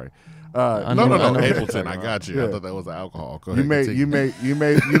 I'm sorry. I No, know- no, I no. know. Ableton, I got you. I Yeah. thought that was alcohol. Go You ahead. made continue.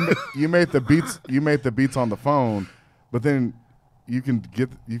 you made the beats. You made the beats on the phone, but then you can But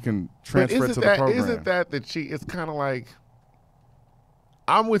transfer it to the program. Isn't that the cheat? It's kind of like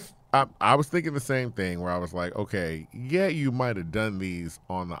I was thinking the same thing where I was like, okay, yeah, you might have done these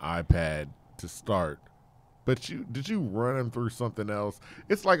on the iPad to start, but did you run them through something else?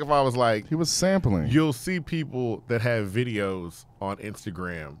 It's like if I was like, He was sampling. you'll see people that have videos on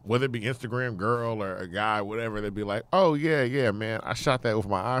Instagram, whether it be Instagram girl or a guy, whatever, they'd be like, oh yeah, man, I shot that with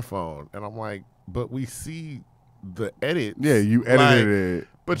my iPhone, and I'm like, but we see the edit. Yeah, you edited it.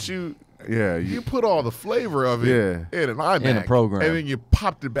 But you Yeah, put all the flavor of it Yeah. in an iMac. In a program. And then you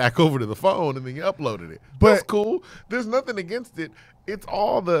popped it back over to the phone and then you uploaded it. But- That's cool. There's nothing against it.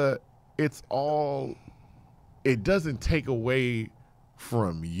 It doesn't take away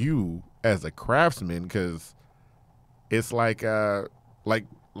from you as a craftsman because it's like Because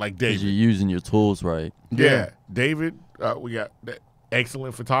David. you're using your tools right. Yeah. David, we got that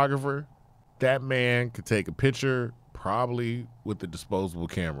excellent photographer. That man could take a picture probably with the disposable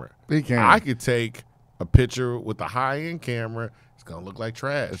camera. he can. I could take a picture with a high-end camera. It's gonna look like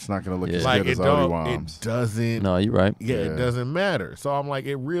trash. It's not gonna look Yeah. as like good it as Odie don't. Woms. It doesn't. No, you're right. Yeah, Yeah. it doesn't matter. So I'm like,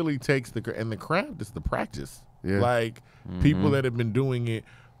 it really takes the craft is the practice. Yeah. Like people that have been doing it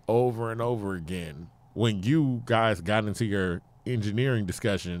over and over again. When you guys got into your engineering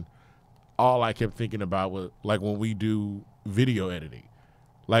discussion, all I kept thinking about was like when we do video editing.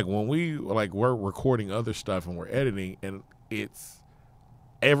 Like when we're recording other stuff and we're editing, and it's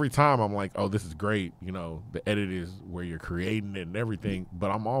every time I'm like, oh, this is great. You know, the edit is where you're creating it and everything. But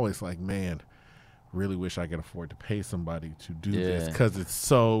I'm always like, man, really wish I could afford to pay somebody to do this Yeah. because it's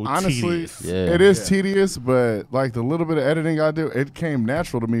so Honestly, tedious. Yeah. it is tedious, but like the little bit of editing I do, it came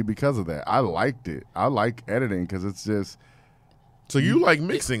natural to me because of that. I liked it. I like editing because it's just So you like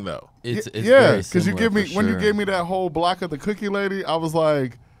mixing though? It's yeah. very Because you similar give me for when you sure. gave me that whole block of the cookie lady, I was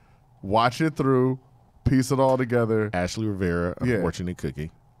like, watch it through, piece it all together. Ashley Rivera, Yeah. Unfortunate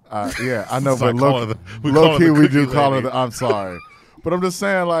Cookie. Yeah, I know, Start but calling her we low call her key the we do cookie call her. lady. I'm sorry, but I'm just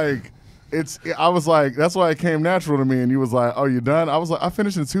saying like. I was like, that's why it came natural to me. And you was like, oh, you done? I was like, I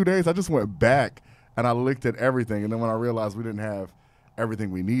finished in 2 days. I just went back and I looked at everything. And then when I realized we didn't have everything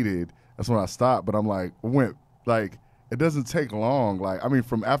we needed, that's when I stopped. But I'm like, it doesn't take long. Like, I mean,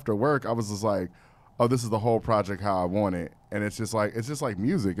 from after work, I was just like, oh, this is the whole project how I want it. And it's just like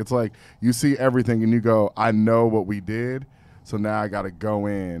music. It's like you see everything and you go, I know what we did. So now I got to go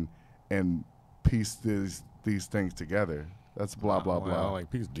in and piece these things together. That's blah, blah, Well, blah. I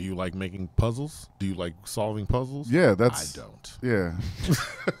like pieces. Do you like making puzzles? Do you like solving puzzles? Yeah, I that's don't. yeah.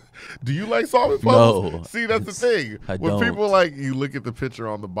 Do you like solving puzzles? No. See, that's the thing. I when don't. people like you look at the picture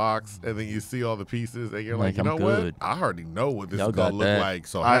on the box and then you see all the pieces and you're like, Like, you know I'm what? good. I already know what this Y'all is gonna got look that. like.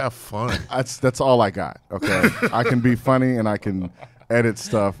 So I- have fun. That's all I got. Okay, I can be funny and I can edit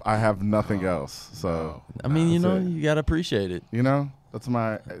stuff. I have nothing else. So I mean, you know, That's it. you gotta appreciate it. you know, that's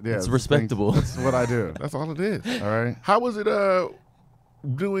my yeah. It's respectable. That's what I do. That's all it is. All right. How was it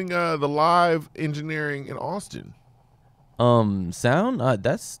doing the live engineering in Austin? Sound.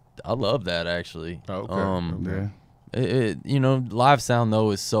 I love that actually. Oh, okay. Yeah. You know, live sound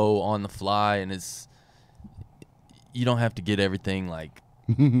though is so on the fly, and you don't have to get everything like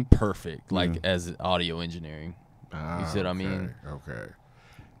perfect, like as audio engineering. You see what I mean? Okay.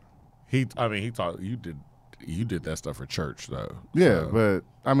 He taught you did that stuff for church though. Yeah, So-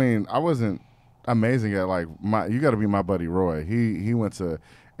 but I mean, I wasn't amazing at like you got to be my buddy Roy. He went to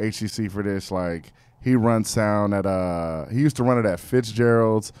HCC for this. Like he runs sound at he used to run it at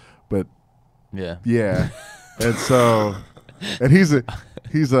Fitzgerald's, but Yeah. yeah, and so and he's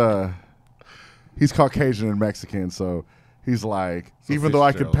Caucasian and Mexican, so he's like So even though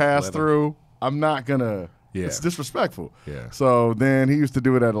I could Fitzgerald's pass let him- through, I'm not gonna. Yeah. It's disrespectful. Yeah. So then he used to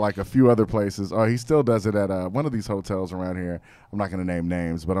do it at like a few other places. He still does it at one of these hotels around here. I'm not going to name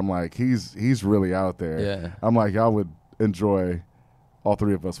names, but I'm like, he's really out there. Yeah. I'm like, y'all would enjoy, all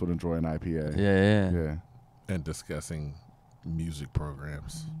three of us would enjoy an IPA. Yeah. Yeah. and discussing music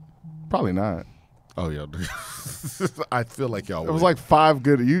programs. Probably not. Oh, yeah. I feel like y'all It was would. like 5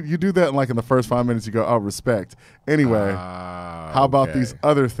 good. You do that in the first 5 minutes. You go, oh, respect. Anyway, how about okay. these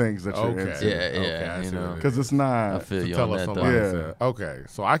other things that you're Okay. into? Yeah, Okay, yeah, I you see know. what it Because is. it's I not. feel To you tell on us that on though. like Yeah. that. Okay,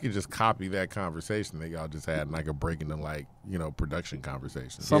 so I could just copy that conversation that y'all just had, and I could break into production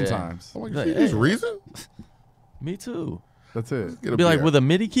conversations. Sometimes. I'm like, Like, see this hey. reason? Me too. That's it. Get a Be like beer. with a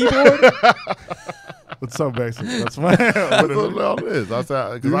MIDI keyboard. It's so basic. That's fine. That's what all it is.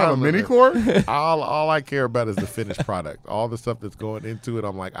 Do you have a mini core? All I care about is the finished product. All the stuff that's going into it,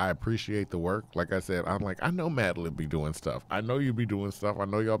 I'm like, I appreciate the work. Like I said, I'm like, I know Madeline be doing stuff. I know you be doing stuff. I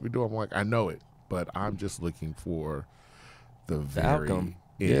know y'all be doing. I'm like, I know it, but I'm just looking for the very outcome.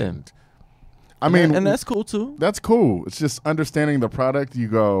 Yeah. end. I mean, and that's cool too. that's cool. It's just understanding the product. You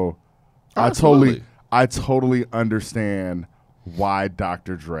go, Absolutely. I totally understand why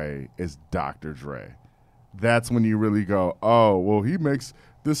Dr. Dre is Dr. Dre. That's when you really go, oh, well, he makes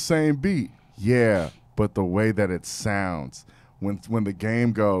the same beat. Yeah, but the way that it sounds. When the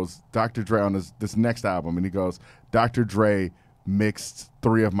game goes, Dr. Dre on this next album, and he goes, Dr. Dre mixed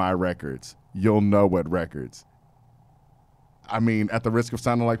 3 of my records. You'll know what records. I mean, at the risk of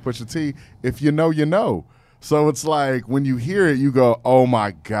sounding like Pusha T, if you know, you know. So it's like when you hear it, you go, oh,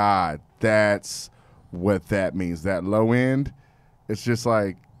 my God, that's what that means. That low end, it's just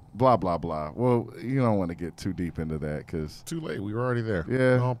like blah, blah, blah. Well, you don't want to get too deep into that because Too late. We were already there.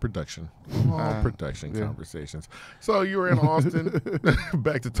 Yeah. All production. All production yeah. conversations. So you were in Austin.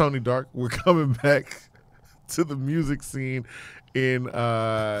 Back to Tony Dark. We're coming back to the music scene in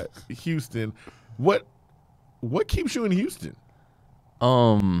Houston. What keeps you in Houston?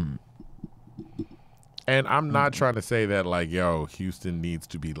 And I'm not trying to say that like, yo, Houston needs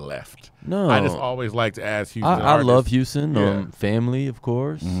to be left. No. I just always like to ask Houston. I love artists- Houston. Yeah. Family, of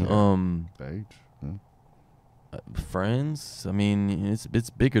course. age. Friends. I mean, it's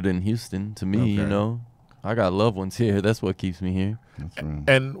bigger than Houston to me. You Okay. know, I got loved ones here. That's what keeps me here. That's right.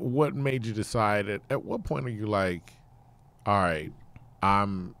 And what made you decide at what point are you like, all right,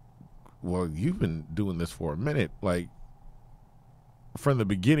 well, you've been doing this for a minute. Like, from the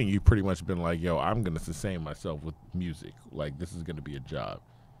beginning, you've pretty much been like, yo, I'm going to sustain myself with music. Like, this is going to be a job.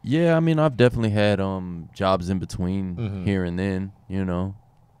 Yeah, I mean, I've definitely had jobs in between here and then, you know,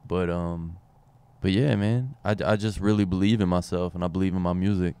 but yeah, man, I just really believe in myself and I believe in my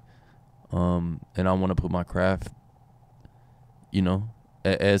music, and I want to put my craft, you know,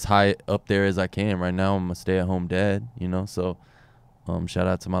 as high up there as I can. Right now, I'm a stay-at-home dad, you know, so shout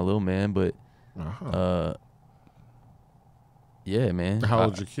out to my little man, but yeah, man. How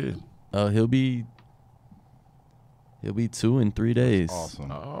old's your kid? He'll be 2 in 3 days.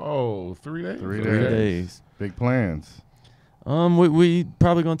 Awesome. Oh, 3 days? 3 3 days. days. Big plans. We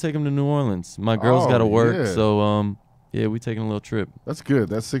probably gonna take him to New Orleans. My girl's Oh, got to work, yeah. so yeah, we taking a little trip. That's good.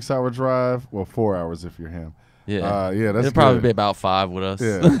 That's 6-hour drive. Well, 4 hours if you're him. Yeah, Yeah, that's it'll probably good. be about 5 with us.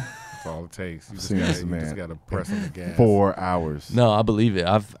 Yeah. That's all it takes. You Seen this just man. got to press on the gas. 4 hours. No, I believe it.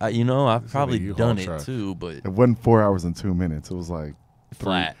 I've It's probably a U-Haul done it truck. too, but It wasn't 4 hours and 2 minutes. It was like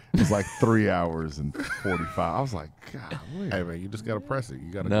flat. It was like 3 hours and 45. I was like, God. Hey, man, you just got to press it.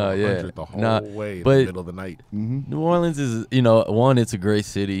 You got to No, go yeah. 100 the whole Nah, way in but- the middle of the night. New Orleans is, one, it's a great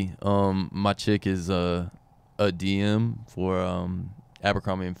city. My chick is a DM for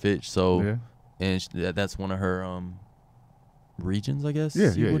Abercrombie and Fitch, so Yeah. and that's one of her regions, I guess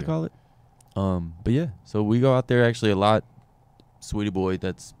Yeah, you yeah, would yeah. call it. But yeah, so we go out there actually a lot. Sweetie Boy,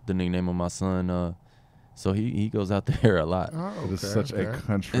 that's the nickname of my son. So he goes out there a lot. Oh, It is such a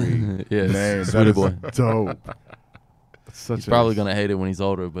country Yeah, name. Sweetie That Boy. is dope. It's such He's a, probably gonna hate it when he's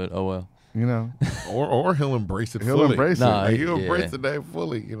older, but oh well. You know, Or he'll embrace it he'll fully. embrace Nah, it. Like, he'll yeah. embrace the name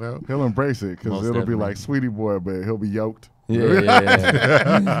fully, you know? He'll embrace it because Most it'll be definitely. like Sweetie Boy, but he'll be yoked.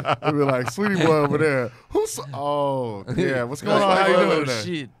 Yeah. It'll be like Sweetie Boy over there. Oh, yeah. What's going That's on? like How you one of doing those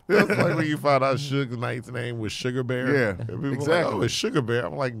today? Shit. That's like when you found out Suge Knight's name was Sugar Bear. Yeah, And people exactly. Like, oh, it's Sugar Bear.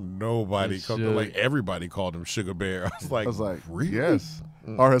 I'm like, nobody It's called Suge. like everybody called him Sugar Bear. I was like, really? yes.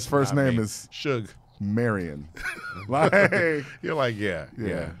 Or his first Nah, name man. is Suge. Marion. Like, You're like, yeah.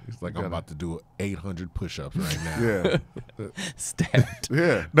 Yeah. He's like, You I'm gotta- about to do 800 push-ups right now. yeah, Stacked.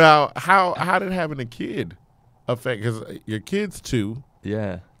 yeah. Now, how did having a kid affect? Because your kid's 2.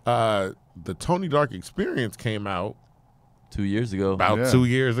 Yeah. The Tony Dark Experience came out 2 years ago. about Yeah. 2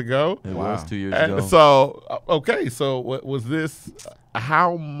 years ago. It Wow. was 2 years And ago. so, okay, so what was this?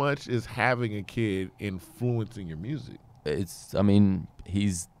 How much is having a kid influencing your music? I mean,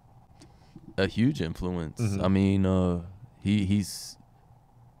 he's a huge influence. Mhm. I mean, he's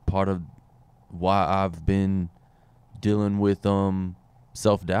part of why I've been dealing with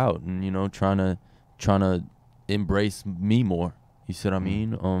self-doubt and trying to embrace me more. You see what I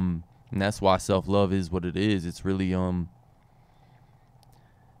mean? And that's why self-love is what it is. It's really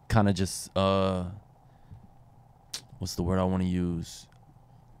kind of just what's the word I want to use?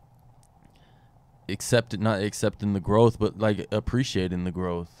 Not accepting the growth, but like appreciating the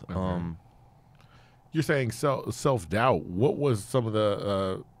growth. Okay. You're saying self-doubt. What was some of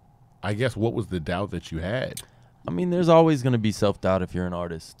the I guess what was the doubt that you had? I mean, there's always going to be self-doubt if you're an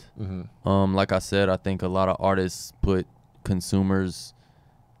artist. Mm-hmm. Like I said, I think a lot of artists put consumers'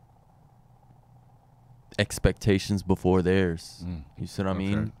 expectations before theirs. You see what I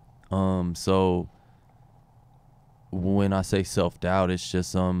mean? So when I say self-doubt, it's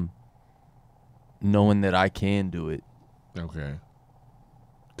just knowing that I can do it. Okay.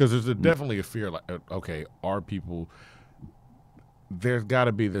 Because there's definitely a fear, like, okay, are people, there's got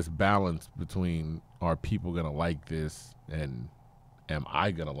to be this balance between, are people going to like this and am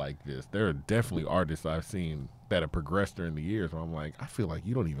I going to like this? There are definitely artists I've seen that have progressed during the years where I'm like, I feel like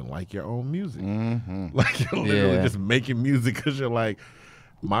you don't even like your own music. Like, you're literally just making music because you're like,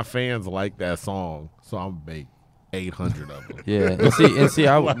 my fans like that song, so I'm going to make 800 of them. Yeah, and see,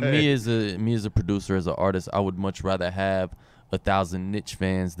 me as a producer, as an artist, I would much rather have 1,000 niche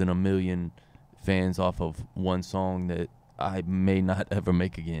fans than 1 million fans off of one song that I may not ever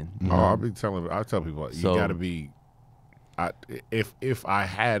make again. I tell people you gotta be. If I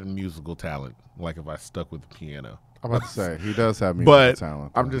had musical talent, like if I stuck with the piano, I'm about to say he does have musical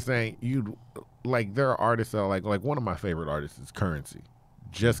talent. I'm just saying there are artists that are like one of my favorite artists is Currency,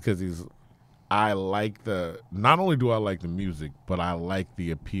 just because I like not only do I like the music, but I like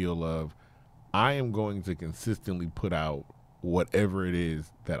the appeal of I am going to consistently put out whatever it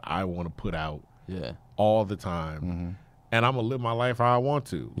is that I want to put out all the time. And I'm going to live my life how I want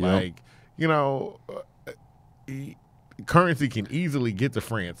to. Yep. Like, Currency can easily get to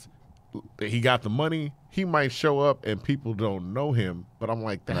France. He got the money. He might show up and people don't know him, but I'm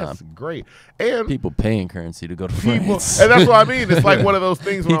like, that's great. And people paying Currency to go to France. And that's what I mean. It's like one of those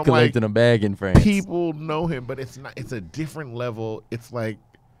things where I'm like, collecting a bag in France. People know him, but it's not. It's a different level. It's like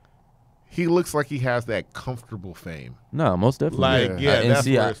he looks like he has that comfortable fame. No, most definitely.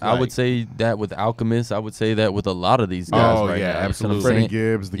 I would say that with Alchemist. I would say that with a lot of these guys now. Absolutely. Freddie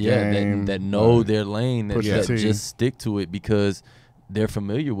Gibbs, The Game. That know their lane, that just stick to it because they're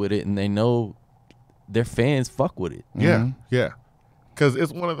familiar with it and they know their fans fuck with it. Yeah, yeah. Because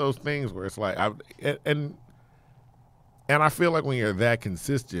it's one of those things where it's like, and I feel like when you're that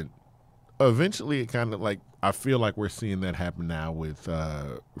consistent, eventually it kind of like, I feel like we're seeing that happen now with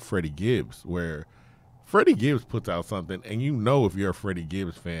Freddie Gibbs, where Freddie Gibbs puts out something, and you know if you're a Freddie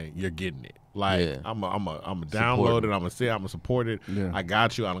Gibbs fan, you're getting it. Like I'm a download it, I'm gonna support it. Yeah. I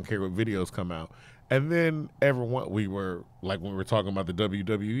got you. I don't care what videos come out. And then when we were talking about the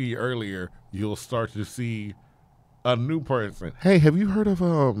WWE earlier, you'll start to see a new person. Hey, have you heard of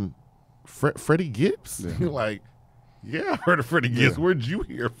Freddie Gibbs? Yeah. You're like, yeah, I heard of Freddie Gibbs. Yeah. Where'd you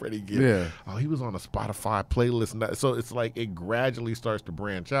hear Freddie Gibbs? Yeah. Oh, he was on a Spotify playlist. So it's like it gradually starts to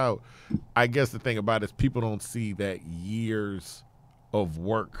branch out. I guess the thing about it is people don't see that years of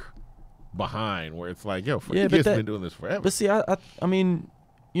work behind where it's like, yo, Freddie Gibbs been doing this forever. But see, I mean,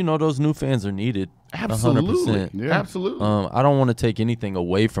 those new fans are needed. Absolutely. 100%. Yeah. Absolutely. I don't want to take anything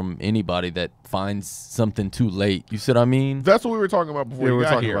away from anybody that finds something too late. You see what I mean? That's what we were talking about before we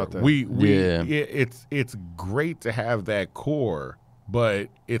got here. About that. It's great to have that core, but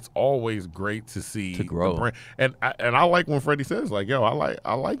it's always great to see to grow. The brand. And I like when Freddie says like, yo,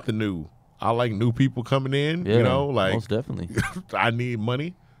 I like the new. I like new people coming in. Yeah, like most definitely. I need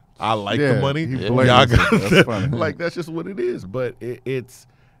money. I like the money. Y'all got that's funny. Like that's just what it is. But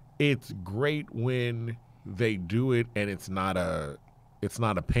it's great when they do it and it's not a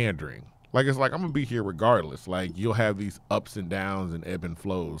pandering. Like it's like I'm gonna be here regardless. Like you'll have these ups and downs and ebb and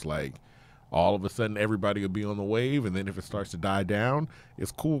flows. Like all of a sudden everybody will be on the wave, and then if it starts to die down,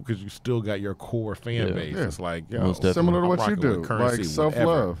 it's cool because you still got your core fan base. Yeah. It's like similar to what you do, like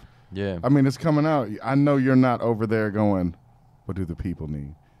self-love. Yeah, I mean it's coming out. I know you're not over there going, what do the people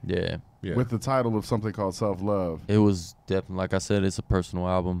need? Yeah. With the title of something called Self-Love. It was definitely, like I said, it's a personal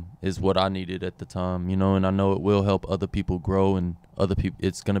album. It's what I needed at the time, and I know it will help other people grow and other people.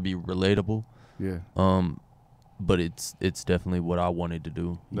 It's going to be relatable. Yeah. But it's definitely what I wanted to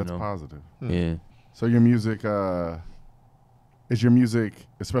do. That's positive. Yeah. So your music, is your music,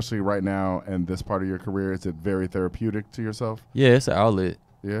 especially right now and this part of your career, is it very therapeutic to yourself? Yeah, it's an outlet.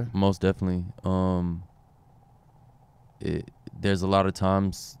 Yeah. Most definitely. There's a lot of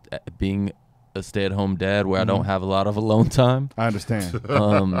times being a stay-at-home dad where I don't have a lot of alone time. I understand.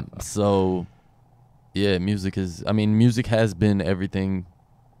 So, yeah, music has been everything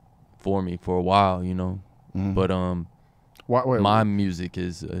for me for a while, But Wait, my music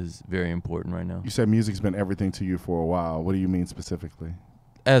is very important right now. you said music's been everything to you for a while. What do you mean specifically?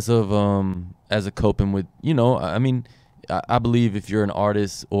 As a coping with, I mean, I believe if you're an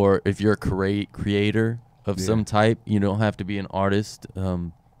artist or if you're a creator of some type, you don't have to be an artist,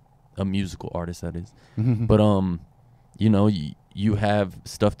 a musical artist that is. But you have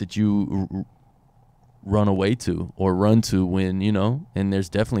stuff that you run away to or run to when, and there's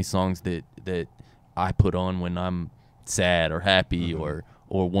definitely songs that I put on when I'm sad or happy or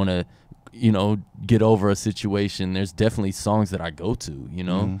want to get over a situation. There's definitely songs that I go to,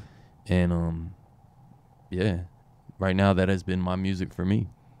 and yeah, right now that has been my music for me.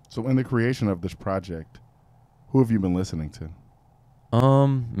 So in the creation of this project, who have you been listening to?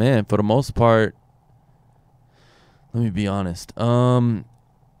 Man, for the most part, let me be honest.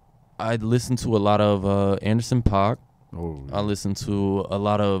 I listen to a lot of Anderson .Paak. Oh, I listen to a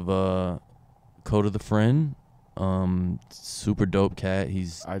lot of Code of the Friend. Super dope cat.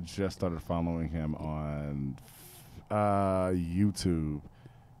 I just started following him on YouTube.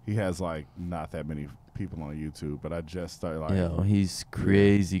 He has like not that many people on YouTube, but I just started like. Yeah, he's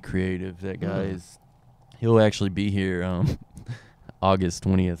crazy creative. That guy is. He'll actually be here August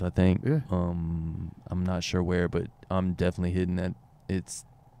 20th, I think. Yeah. I'm not sure where, but I'm definitely hitting that.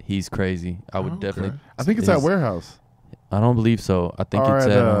 He's crazy. I would definitely. I think it's at Warehouse. I don't believe so. I think it's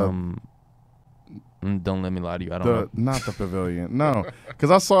at don't let me lie to you. I don't know. Not the Pavilion. No,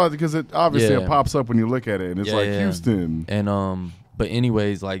 because I saw it because it obviously it pops up when you look at it, and it's Houston. And but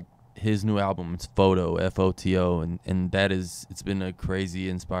anyways, like his new album, it's Photo, Photo, and that it's been a crazy,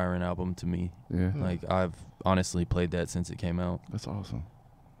 inspiring album to me. Yeah, like I've honestly played that since it came out. That's awesome.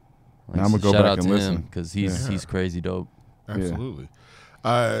 Like, now I'm gonna go shout back out and to listen because he's crazy dope. Absolutely.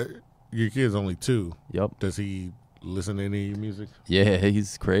 Your kid's only 2. Yep. Does he listen to any of your music? Yeah,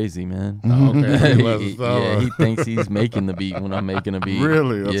 he's crazy, man. Oh, okay. He loves he thinks he's making the beat when I'm making a beat.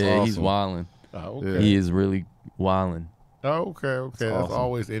 Really? That's awesome. He's wilding. Oh, okay. He is really wilding. Oh, okay. That's awesome.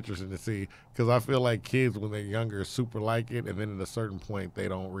 always interesting to see because I feel like kids when they're younger super like it, and then at a certain point they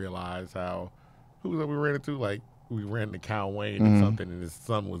don't realize how. Who was that we ran into? Like we ran into Cal Wayne or something, and his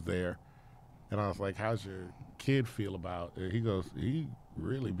son was there, and I was like, "How's your kid feel about it?" He goes, "He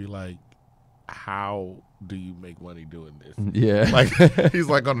really be like, how do you make money doing this?" Yeah, Like he's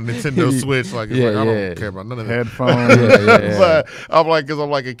like on a Nintendo Switch, like, he's like I don't care about none of that. Headphones. But I'm like, because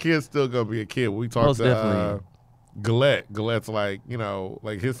I'm like, a kid's still gonna be a kid. We talked Most to definitely. Galette's like,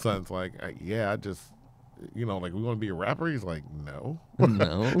 like his son's like, I just, like, we want to be a rapper. He's like, no.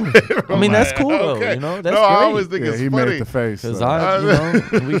 No. I mean, that's cool though. Okay. That's no, great. I always think Yeah, it's he funny. made the face. Because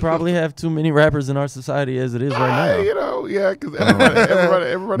so. we probably have too many rappers in our society as it is right now. Because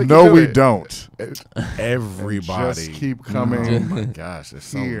everybody. No, can do we it. don't. Everybody. Just keep coming. Oh my gosh, there's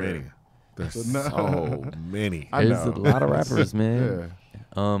so here. many. There's No. so many. I There's a know. lot of rappers, man.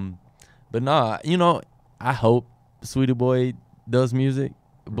 Yeah. But nah, I hope Sweetie Boy does music,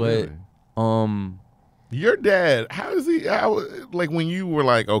 but Really? Your dad, how is he? Like when you were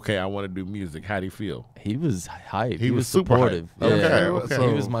like, okay, I want to do music. How do you feel? he was hype. He He was was super supportive. hype. Yeah. Okay.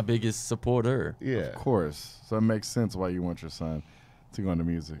 He was my biggest supporter. Yeah. Of course. So it makes sense why you want your son to go into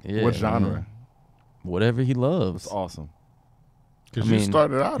music. Yeah, What genre? man. Whatever he loves. It's awesome. Because I you mean,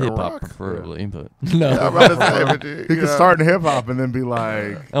 started out in hip hop rock. preferably, but I'm no. about to say, but He could start in hip hop and then be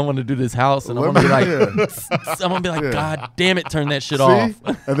like, I want to do this house, and I'm Let gonna be me- like, I'm gonna be like, Yeah. God damn it, turn that shit see? off.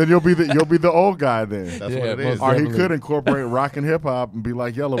 And then you'll be the old guy then. That's Yeah, what it most is. Or he definitely. could incorporate rock and hip hop and be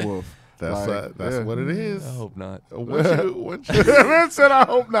like Yellow Wolf. That's Like, that's yeah. what it is. I hope not. Once you Man said, I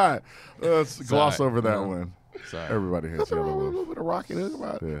hope not. Let's gloss Sorry. over that No. one. Sorry. Everybody hates nothing wrong Yellow with a Wolf. little bit of rock in it.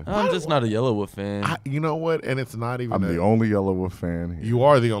 About Yeah. I'm just not a Yellow Wolf fan. you know what? And it's not even. I'm the only Yellow Wolf fan here. You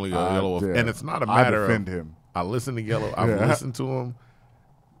are the only Yellow Wolf, yeah. and it's not a I matter defend of. him. I listen to Yellow. I've Yeah. listened to him.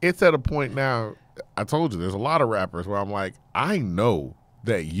 It's at a point now. I told you, there's a lot of rappers where I'm like, I know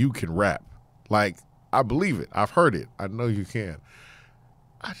that you can rap. Like, I believe it. I've heard it. I know you can.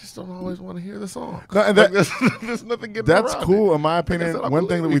 I just don't always want to hear the song. No, and Like, that- there's nothing getting That's around cool, it. in my opinion. said, I One thing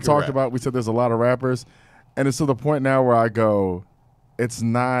believe that he we can talked rap. about, we said there's a lot of rappers, and it's to the point now where I go, it's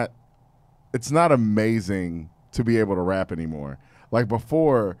not amazing to be able to rap anymore. Like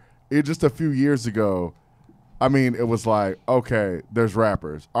before, just a few years ago, I mean, it was like, okay, there's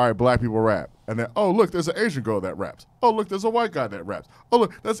rappers. All right, black people rap. And then, oh, look, there's an Asian girl that raps. Oh, look, there's a white guy that raps. Oh,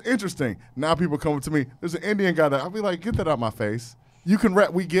 look, that's interesting. Now people come to me, there's an Indian guy that, I'll be like, get that out my face. You can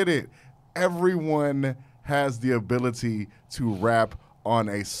rap. We get it. Everyone has the ability to rap on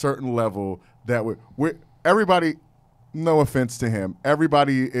a certain level that everybody, no offense to him,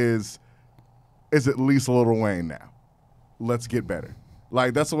 everybody is at least Lil Wayne now. Let's get better.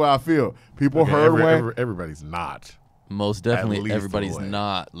 Like, that's the way I feel. People Okay, heard Wayne. everybody's not. Most At definitely, least everybody's Lil Wayne.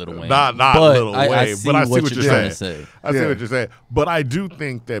 not Lil Wayne. Not but Lil Wayne, I see but I see what what you're you're trying saying. to say. I see Yeah. what you're saying. But I do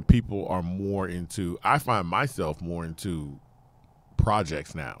think that people are more into, I find myself more into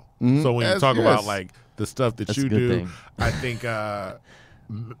projects now. Mhm. So when you Yes, talk about yes. like the stuff that That's you a good do, thing. I think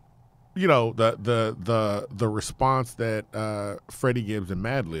you know, the response that Freddie Gibbs and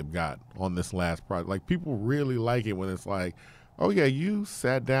Madlib got on this last project. Like people really like it when it's like, oh yeah, you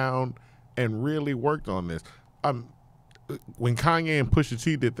sat down and really worked on this. When Kanye and Pusha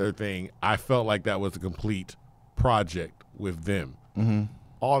T did their thing, I felt like that was a complete project with them. Mm-hmm.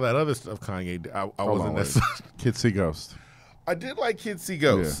 All that other stuff Kanye did, I wasn't necessarily. Kid See Ghost. I did like Kids See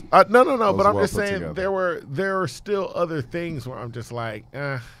Ghosts. Yeah. No, That but was I'm well just put saying together. there are still other things where I'm just like,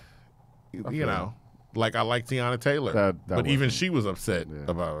 you feel know, like I like Tiana Taylor, That but even wasn't- she was upset Yeah.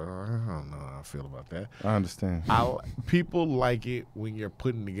 about. I don't know how I feel about that. I understand. People like it when you're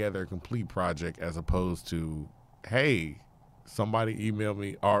putting together a complete project as opposed to, hey, somebody emailed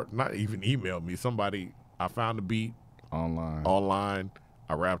me, or not even emailed me. Somebody, I found a beat online.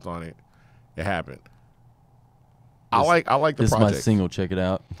 I rapped on it. It happened. I like the This is project. my single. Check it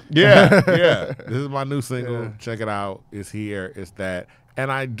out. Yeah, yeah. This is my new single. Yeah. Check it out. It's here. It's that.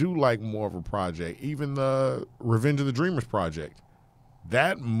 And I do like more of a project. Even the Revenge of the Dreamers project.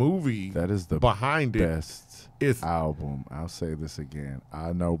 That movie That is the behind it best is album. I'll say this again.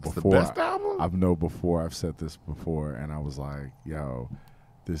 I know the before. best album. I've said this before, and I was like, yo,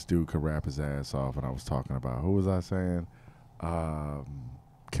 this dude could rap his ass off. And I was talking about, who was I saying?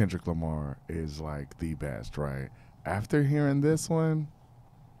 Kendrick Lamar is like the best, right? After hearing this one,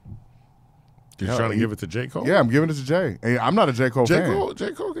 You're Hell, trying to he- give it to J. Cole? yeah, I'm giving it to Jay. And I'm not a J. Cole fan.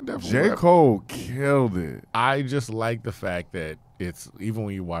 J. Cole can definitely J. rap. Cole killed it. I just like the fact that it's, even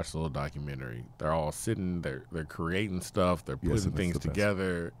when you watch the little documentary, they're all sitting, they're creating stuff, they're Yes, putting and it's things the best.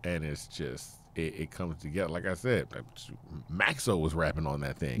 together, and it's just it comes together. Like I said, Maxo was rapping on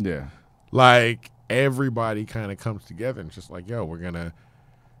that thing. Yeah. Like everybody kind of comes together and just like, yo, we're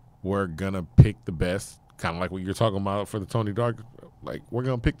gonna pick the best, kind of like what you're talking about for the Tony Dark. Like we're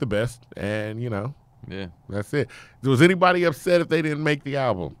gonna pick the best, and you know, Yeah. that's it. Was anybody upset if they didn't make the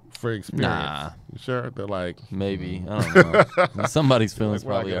album for Experience? Nah. You sure? They're like, Maybe. I don't know. Somebody's feelings Like,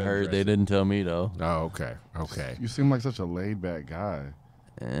 we're not probably gonna hurt. address They it. didn't tell me though. oh, okay. You seem like such a laid back guy.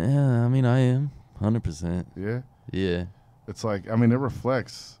 Yeah, I mean, I am 100%. Yeah. Yeah. It's like, I mean, it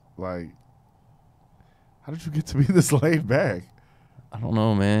reflects, like, how did you get to be this laid back? I don't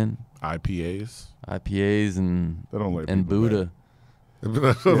know, man. IPAs. IPAs and They don't lay and people Buddha. back. I was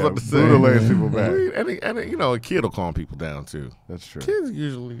about Yeah, to say. Buddha lays people back. And you know, a kid will calm people down too. That's true. Kids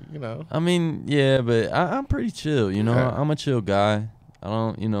usually, you know. I mean, yeah, but I'm pretty chill. You know, Yeah. I'm a chill guy. I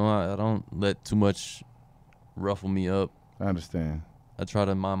don't, you know, I don't let too much ruffle me up. I understand. I try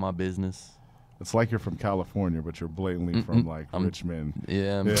to mind my business. It's like you're from California, but you're blatantly from, like, I'm- Richmond.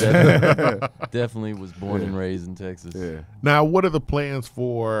 Yeah, I'm Yeah. definitely was born and Yeah. raised in Texas. Yeah. Now, what are the plans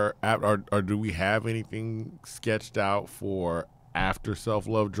for, or do we have anything sketched out for after Self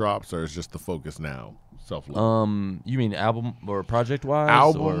Love drops, or is just the focus now Self Love? You mean album or project wise?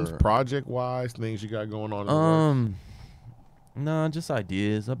 Albums, or, project wise, things you got going on in the works? No, just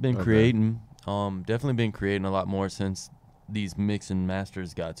ideas. I've been Okay. creating. Definitely been creating a lot more since these mix and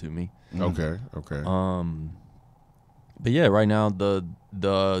masters got to me. Okay. But yeah, right now the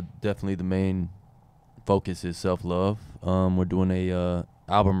definitely the main focus is Self Love. We're doing a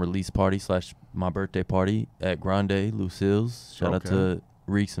album release party / my birthday party at Grande Lucille's. Shout out Okay. to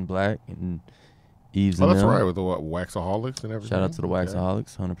Reeks and Black and Eves Oh, and that's them. right, with the Waxaholics and everything. Shout out to the Okay.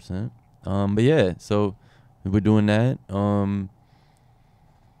 Waxaholics, 100%. But yeah, so we're doing that.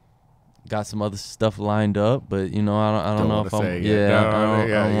 Got some other stuff lined up, but you know, I don't Don't know wanna if I'm. say it Yeah, yet. I No, don't, yeah, I don't,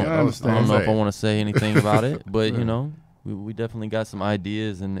 yeah, want- I I understand. don't know if Say I it. want to say anything about it, but Yeah. you know, we definitely got some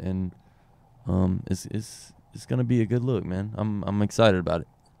ideas, and it's gonna be a good look, man. I'm excited about it.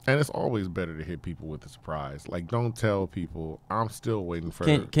 And it's always better to hit people with a surprise. Like, don't tell people, I'm still waiting for.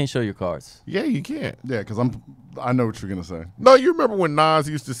 Can't show your cards. Yeah, you can't. Yeah, because I know what you're going to say. No, you remember when Nas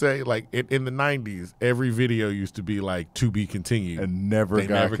used to say, like, in the 90s, every video used to be like, to be continued. And never They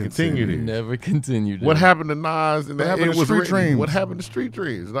got never continued continued. it. Never continued. What it. happened to Nas? And What happened it to was Street written, Dreams? What happened to Street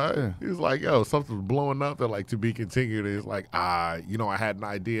Dreams? Right? Yeah. He was like, yo, something's blowing up. They're like, to be continued. It's like, you know, I had an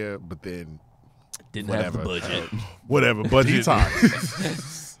idea, but then Didn't have the whatever. budget. whatever. Budget.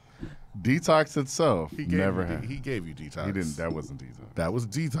 Detox. Detox itself He gave never you, had. He gave you Detox. He didn't. That wasn't Detox. That was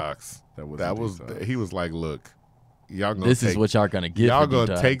Detox. That was Detox. He was like, look, y'all gonna This take, is what y'all gonna get. y'all for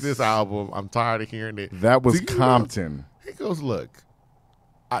gonna Detox. take this album. I'm tired of hearing it. That was Do you know- Compton. He goes, look,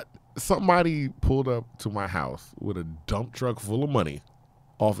 somebody pulled up to my house with a dump truck full of money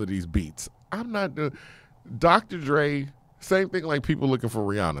off of these beats. I'm not doing. Dr. Dre, same thing like people looking for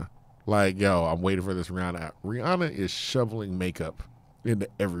Rihanna. Like, yo, I'm waiting for this Rihanna. Rihanna is shoveling makeup into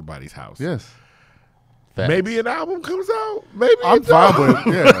everybody's house. Yes. Facts. Maybe an album comes out. Maybe I'm it fine don't.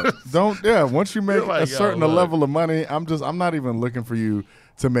 with yeah. Don't yeah. Once you make You're like, a certain yo, look. level of money, I'm not even looking for you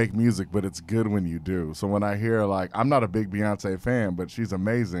to make music, but it's good when you do. So when I hear like, I'm not a big Beyonce fan, but she's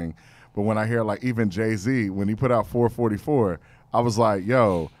amazing. But when I hear like even Jay-Z, when he put out 444, I was like,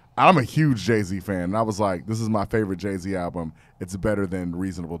 yo, I'm a huge Jay-Z fan. And I was like, this is my favorite Jay-Z album. It's better than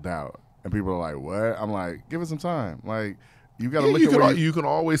Reasonable Doubt. And people are like, what? I'm like, give it some time. Like, you got to look at where you can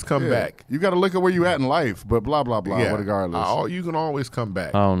always come back. You got to look at where you at in life, but blah, blah, blah, regardless. You can always come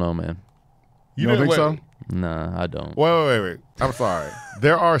back. I don't know, man. You don't think so? Nah, I don't. Wait. I'm sorry.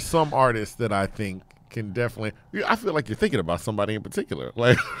 There are some artists that I think can definitely. I feel like you're thinking about somebody in particular.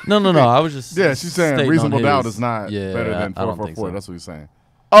 Like No. I was just Yeah, she's saying stating Reasonable on Doubt his. is not Yeah, better than I don't think 444. so. That's what he's saying.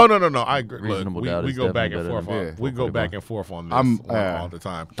 Oh no! I agree. Reasonable Look, Doubt we is go back and definitely forth. better On, than we go 444. back and forth on this all the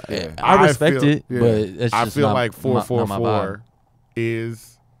time. Yeah. I respect feel- it, yeah. but it's I just feel not like not my 444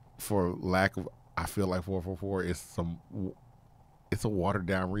 is, for lack of, I feel like 444 is it's a watered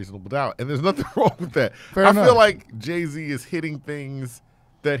down Reasonable Doubt, and there's nothing wrong with that. Fair I enough. feel like Jay-Z is hitting things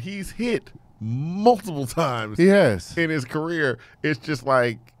that he's hit multiple times He has. in his career. It's just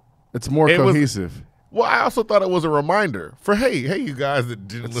like, It's more It was- cohesive. well, I also thought it was a reminder for hey, you guys that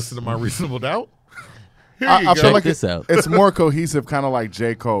didn't listen to my Reasonable Doubt. Here you I go. feel like this out. it's more cohesive, kind of like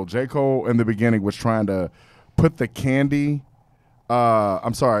J. Cole. J. Cole in the beginning was trying to put the candy.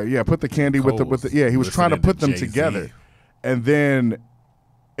 Put the candy with Cole was the. Yeah, he was trying to listening put to them Jay-Z. together, and then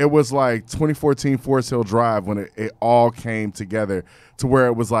it was like 2014 Forest Hill Drive when it all came together to where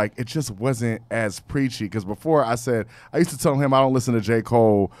it was like it just wasn't as preachy. Because before I used to tell him I don't listen to J.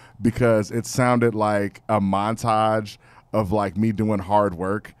 Cole because it sounded like a montage of like me doing hard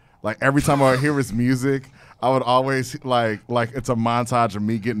work. Like every time I would hear his music, I would always like it's a montage of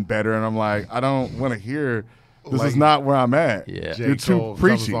me getting better, and I'm like, I don't want to hear. This Like, is not where I'm at. Yeah. J. You're too Cole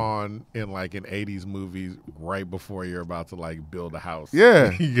preachy. comes on in like an 80s movie right before you're about to like build a house. Yeah.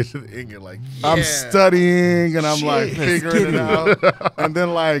 You get to the end, you're like, I'm yeah. studying and I'm like Shit. figuring it out. And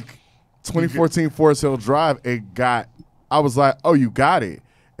then like 2014 Forest Hill Drive, I was like, oh, you got it.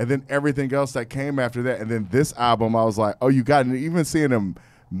 And then everything else that came after that. And then this album, I was like, oh, you got it. And even seeing him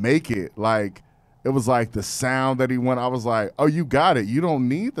make it, like, it was like the sound that he went. I was like, oh, you got it. You don't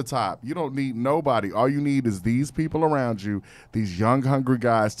need the top. You don't need nobody. All you need is these people around you, these young, hungry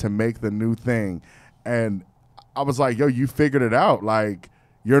guys to make the new thing. And I was like, yo, you figured it out. Like,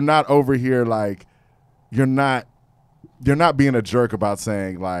 you're not over here like, you're not being a jerk about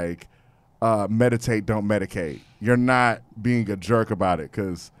saying like, meditate, don't medicate. You're not being a jerk about it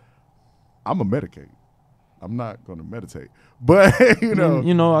because I'm a medicate. I'm not going to meditate. But, I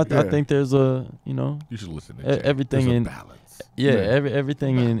yeah. think there's a, You should listen to Jay. everything There's a in balance. yeah, Yeah.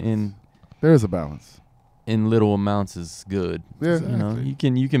 everything in There's a balance. in little amounts is good. Yeah. You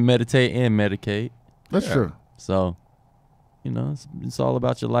can meditate and medicate. That's Yeah. true. So, it's all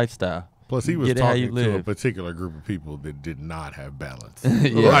about your lifestyle. Plus, he was Get it how you talking to a live. particular group of people that did not have balance.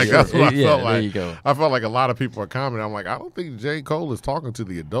 Yeah, like, sure. that's what I Yeah, felt there like. you go. I felt like a lot of people are commenting. I'm like, I don't think J. Cole is talking to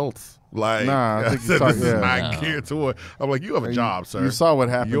the adults. Like, Nah, I think he's said, talking- this is yeah. not No. geared to it. I'm like, you have a And job, sir. You saw what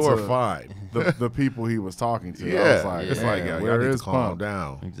happened You're to fine. the people he was talking to. I Yeah, was like, it's man, like, yo, where y'all need is to calm Pump?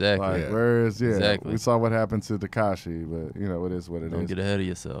 down. Exactly. Like, Yeah. where is, Exactly. We saw what happened to Tekashi, but, it is what it is. Don't get ahead of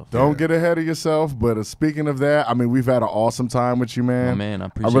yourself. Don't get ahead of yourself. But speaking of that, I mean, we've had an awesome time with you, man. Oh, man, I I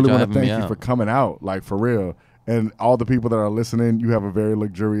appreciate really y'all want to having me thank you out. for coming out, like for real. And all the people that are listening, you have a very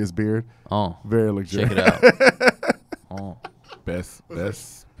luxurious beard. Oh, Very luxurious. check it out. Oh,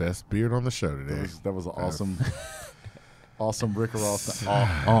 Best beard on the show today. That was an awesome, awesome Rick Ross.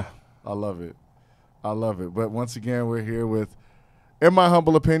 oh. I love it. I love it. But once again, we're here with, in my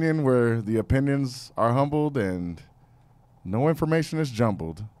humble opinion, where the opinions are humbled and no information is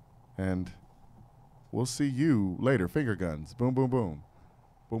jumbled. And we'll see you later. Finger guns. Boom, boom, boom.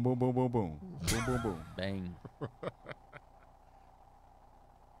 Boom, boom, boom, boom, boom. Boom, boom, boom. Bang.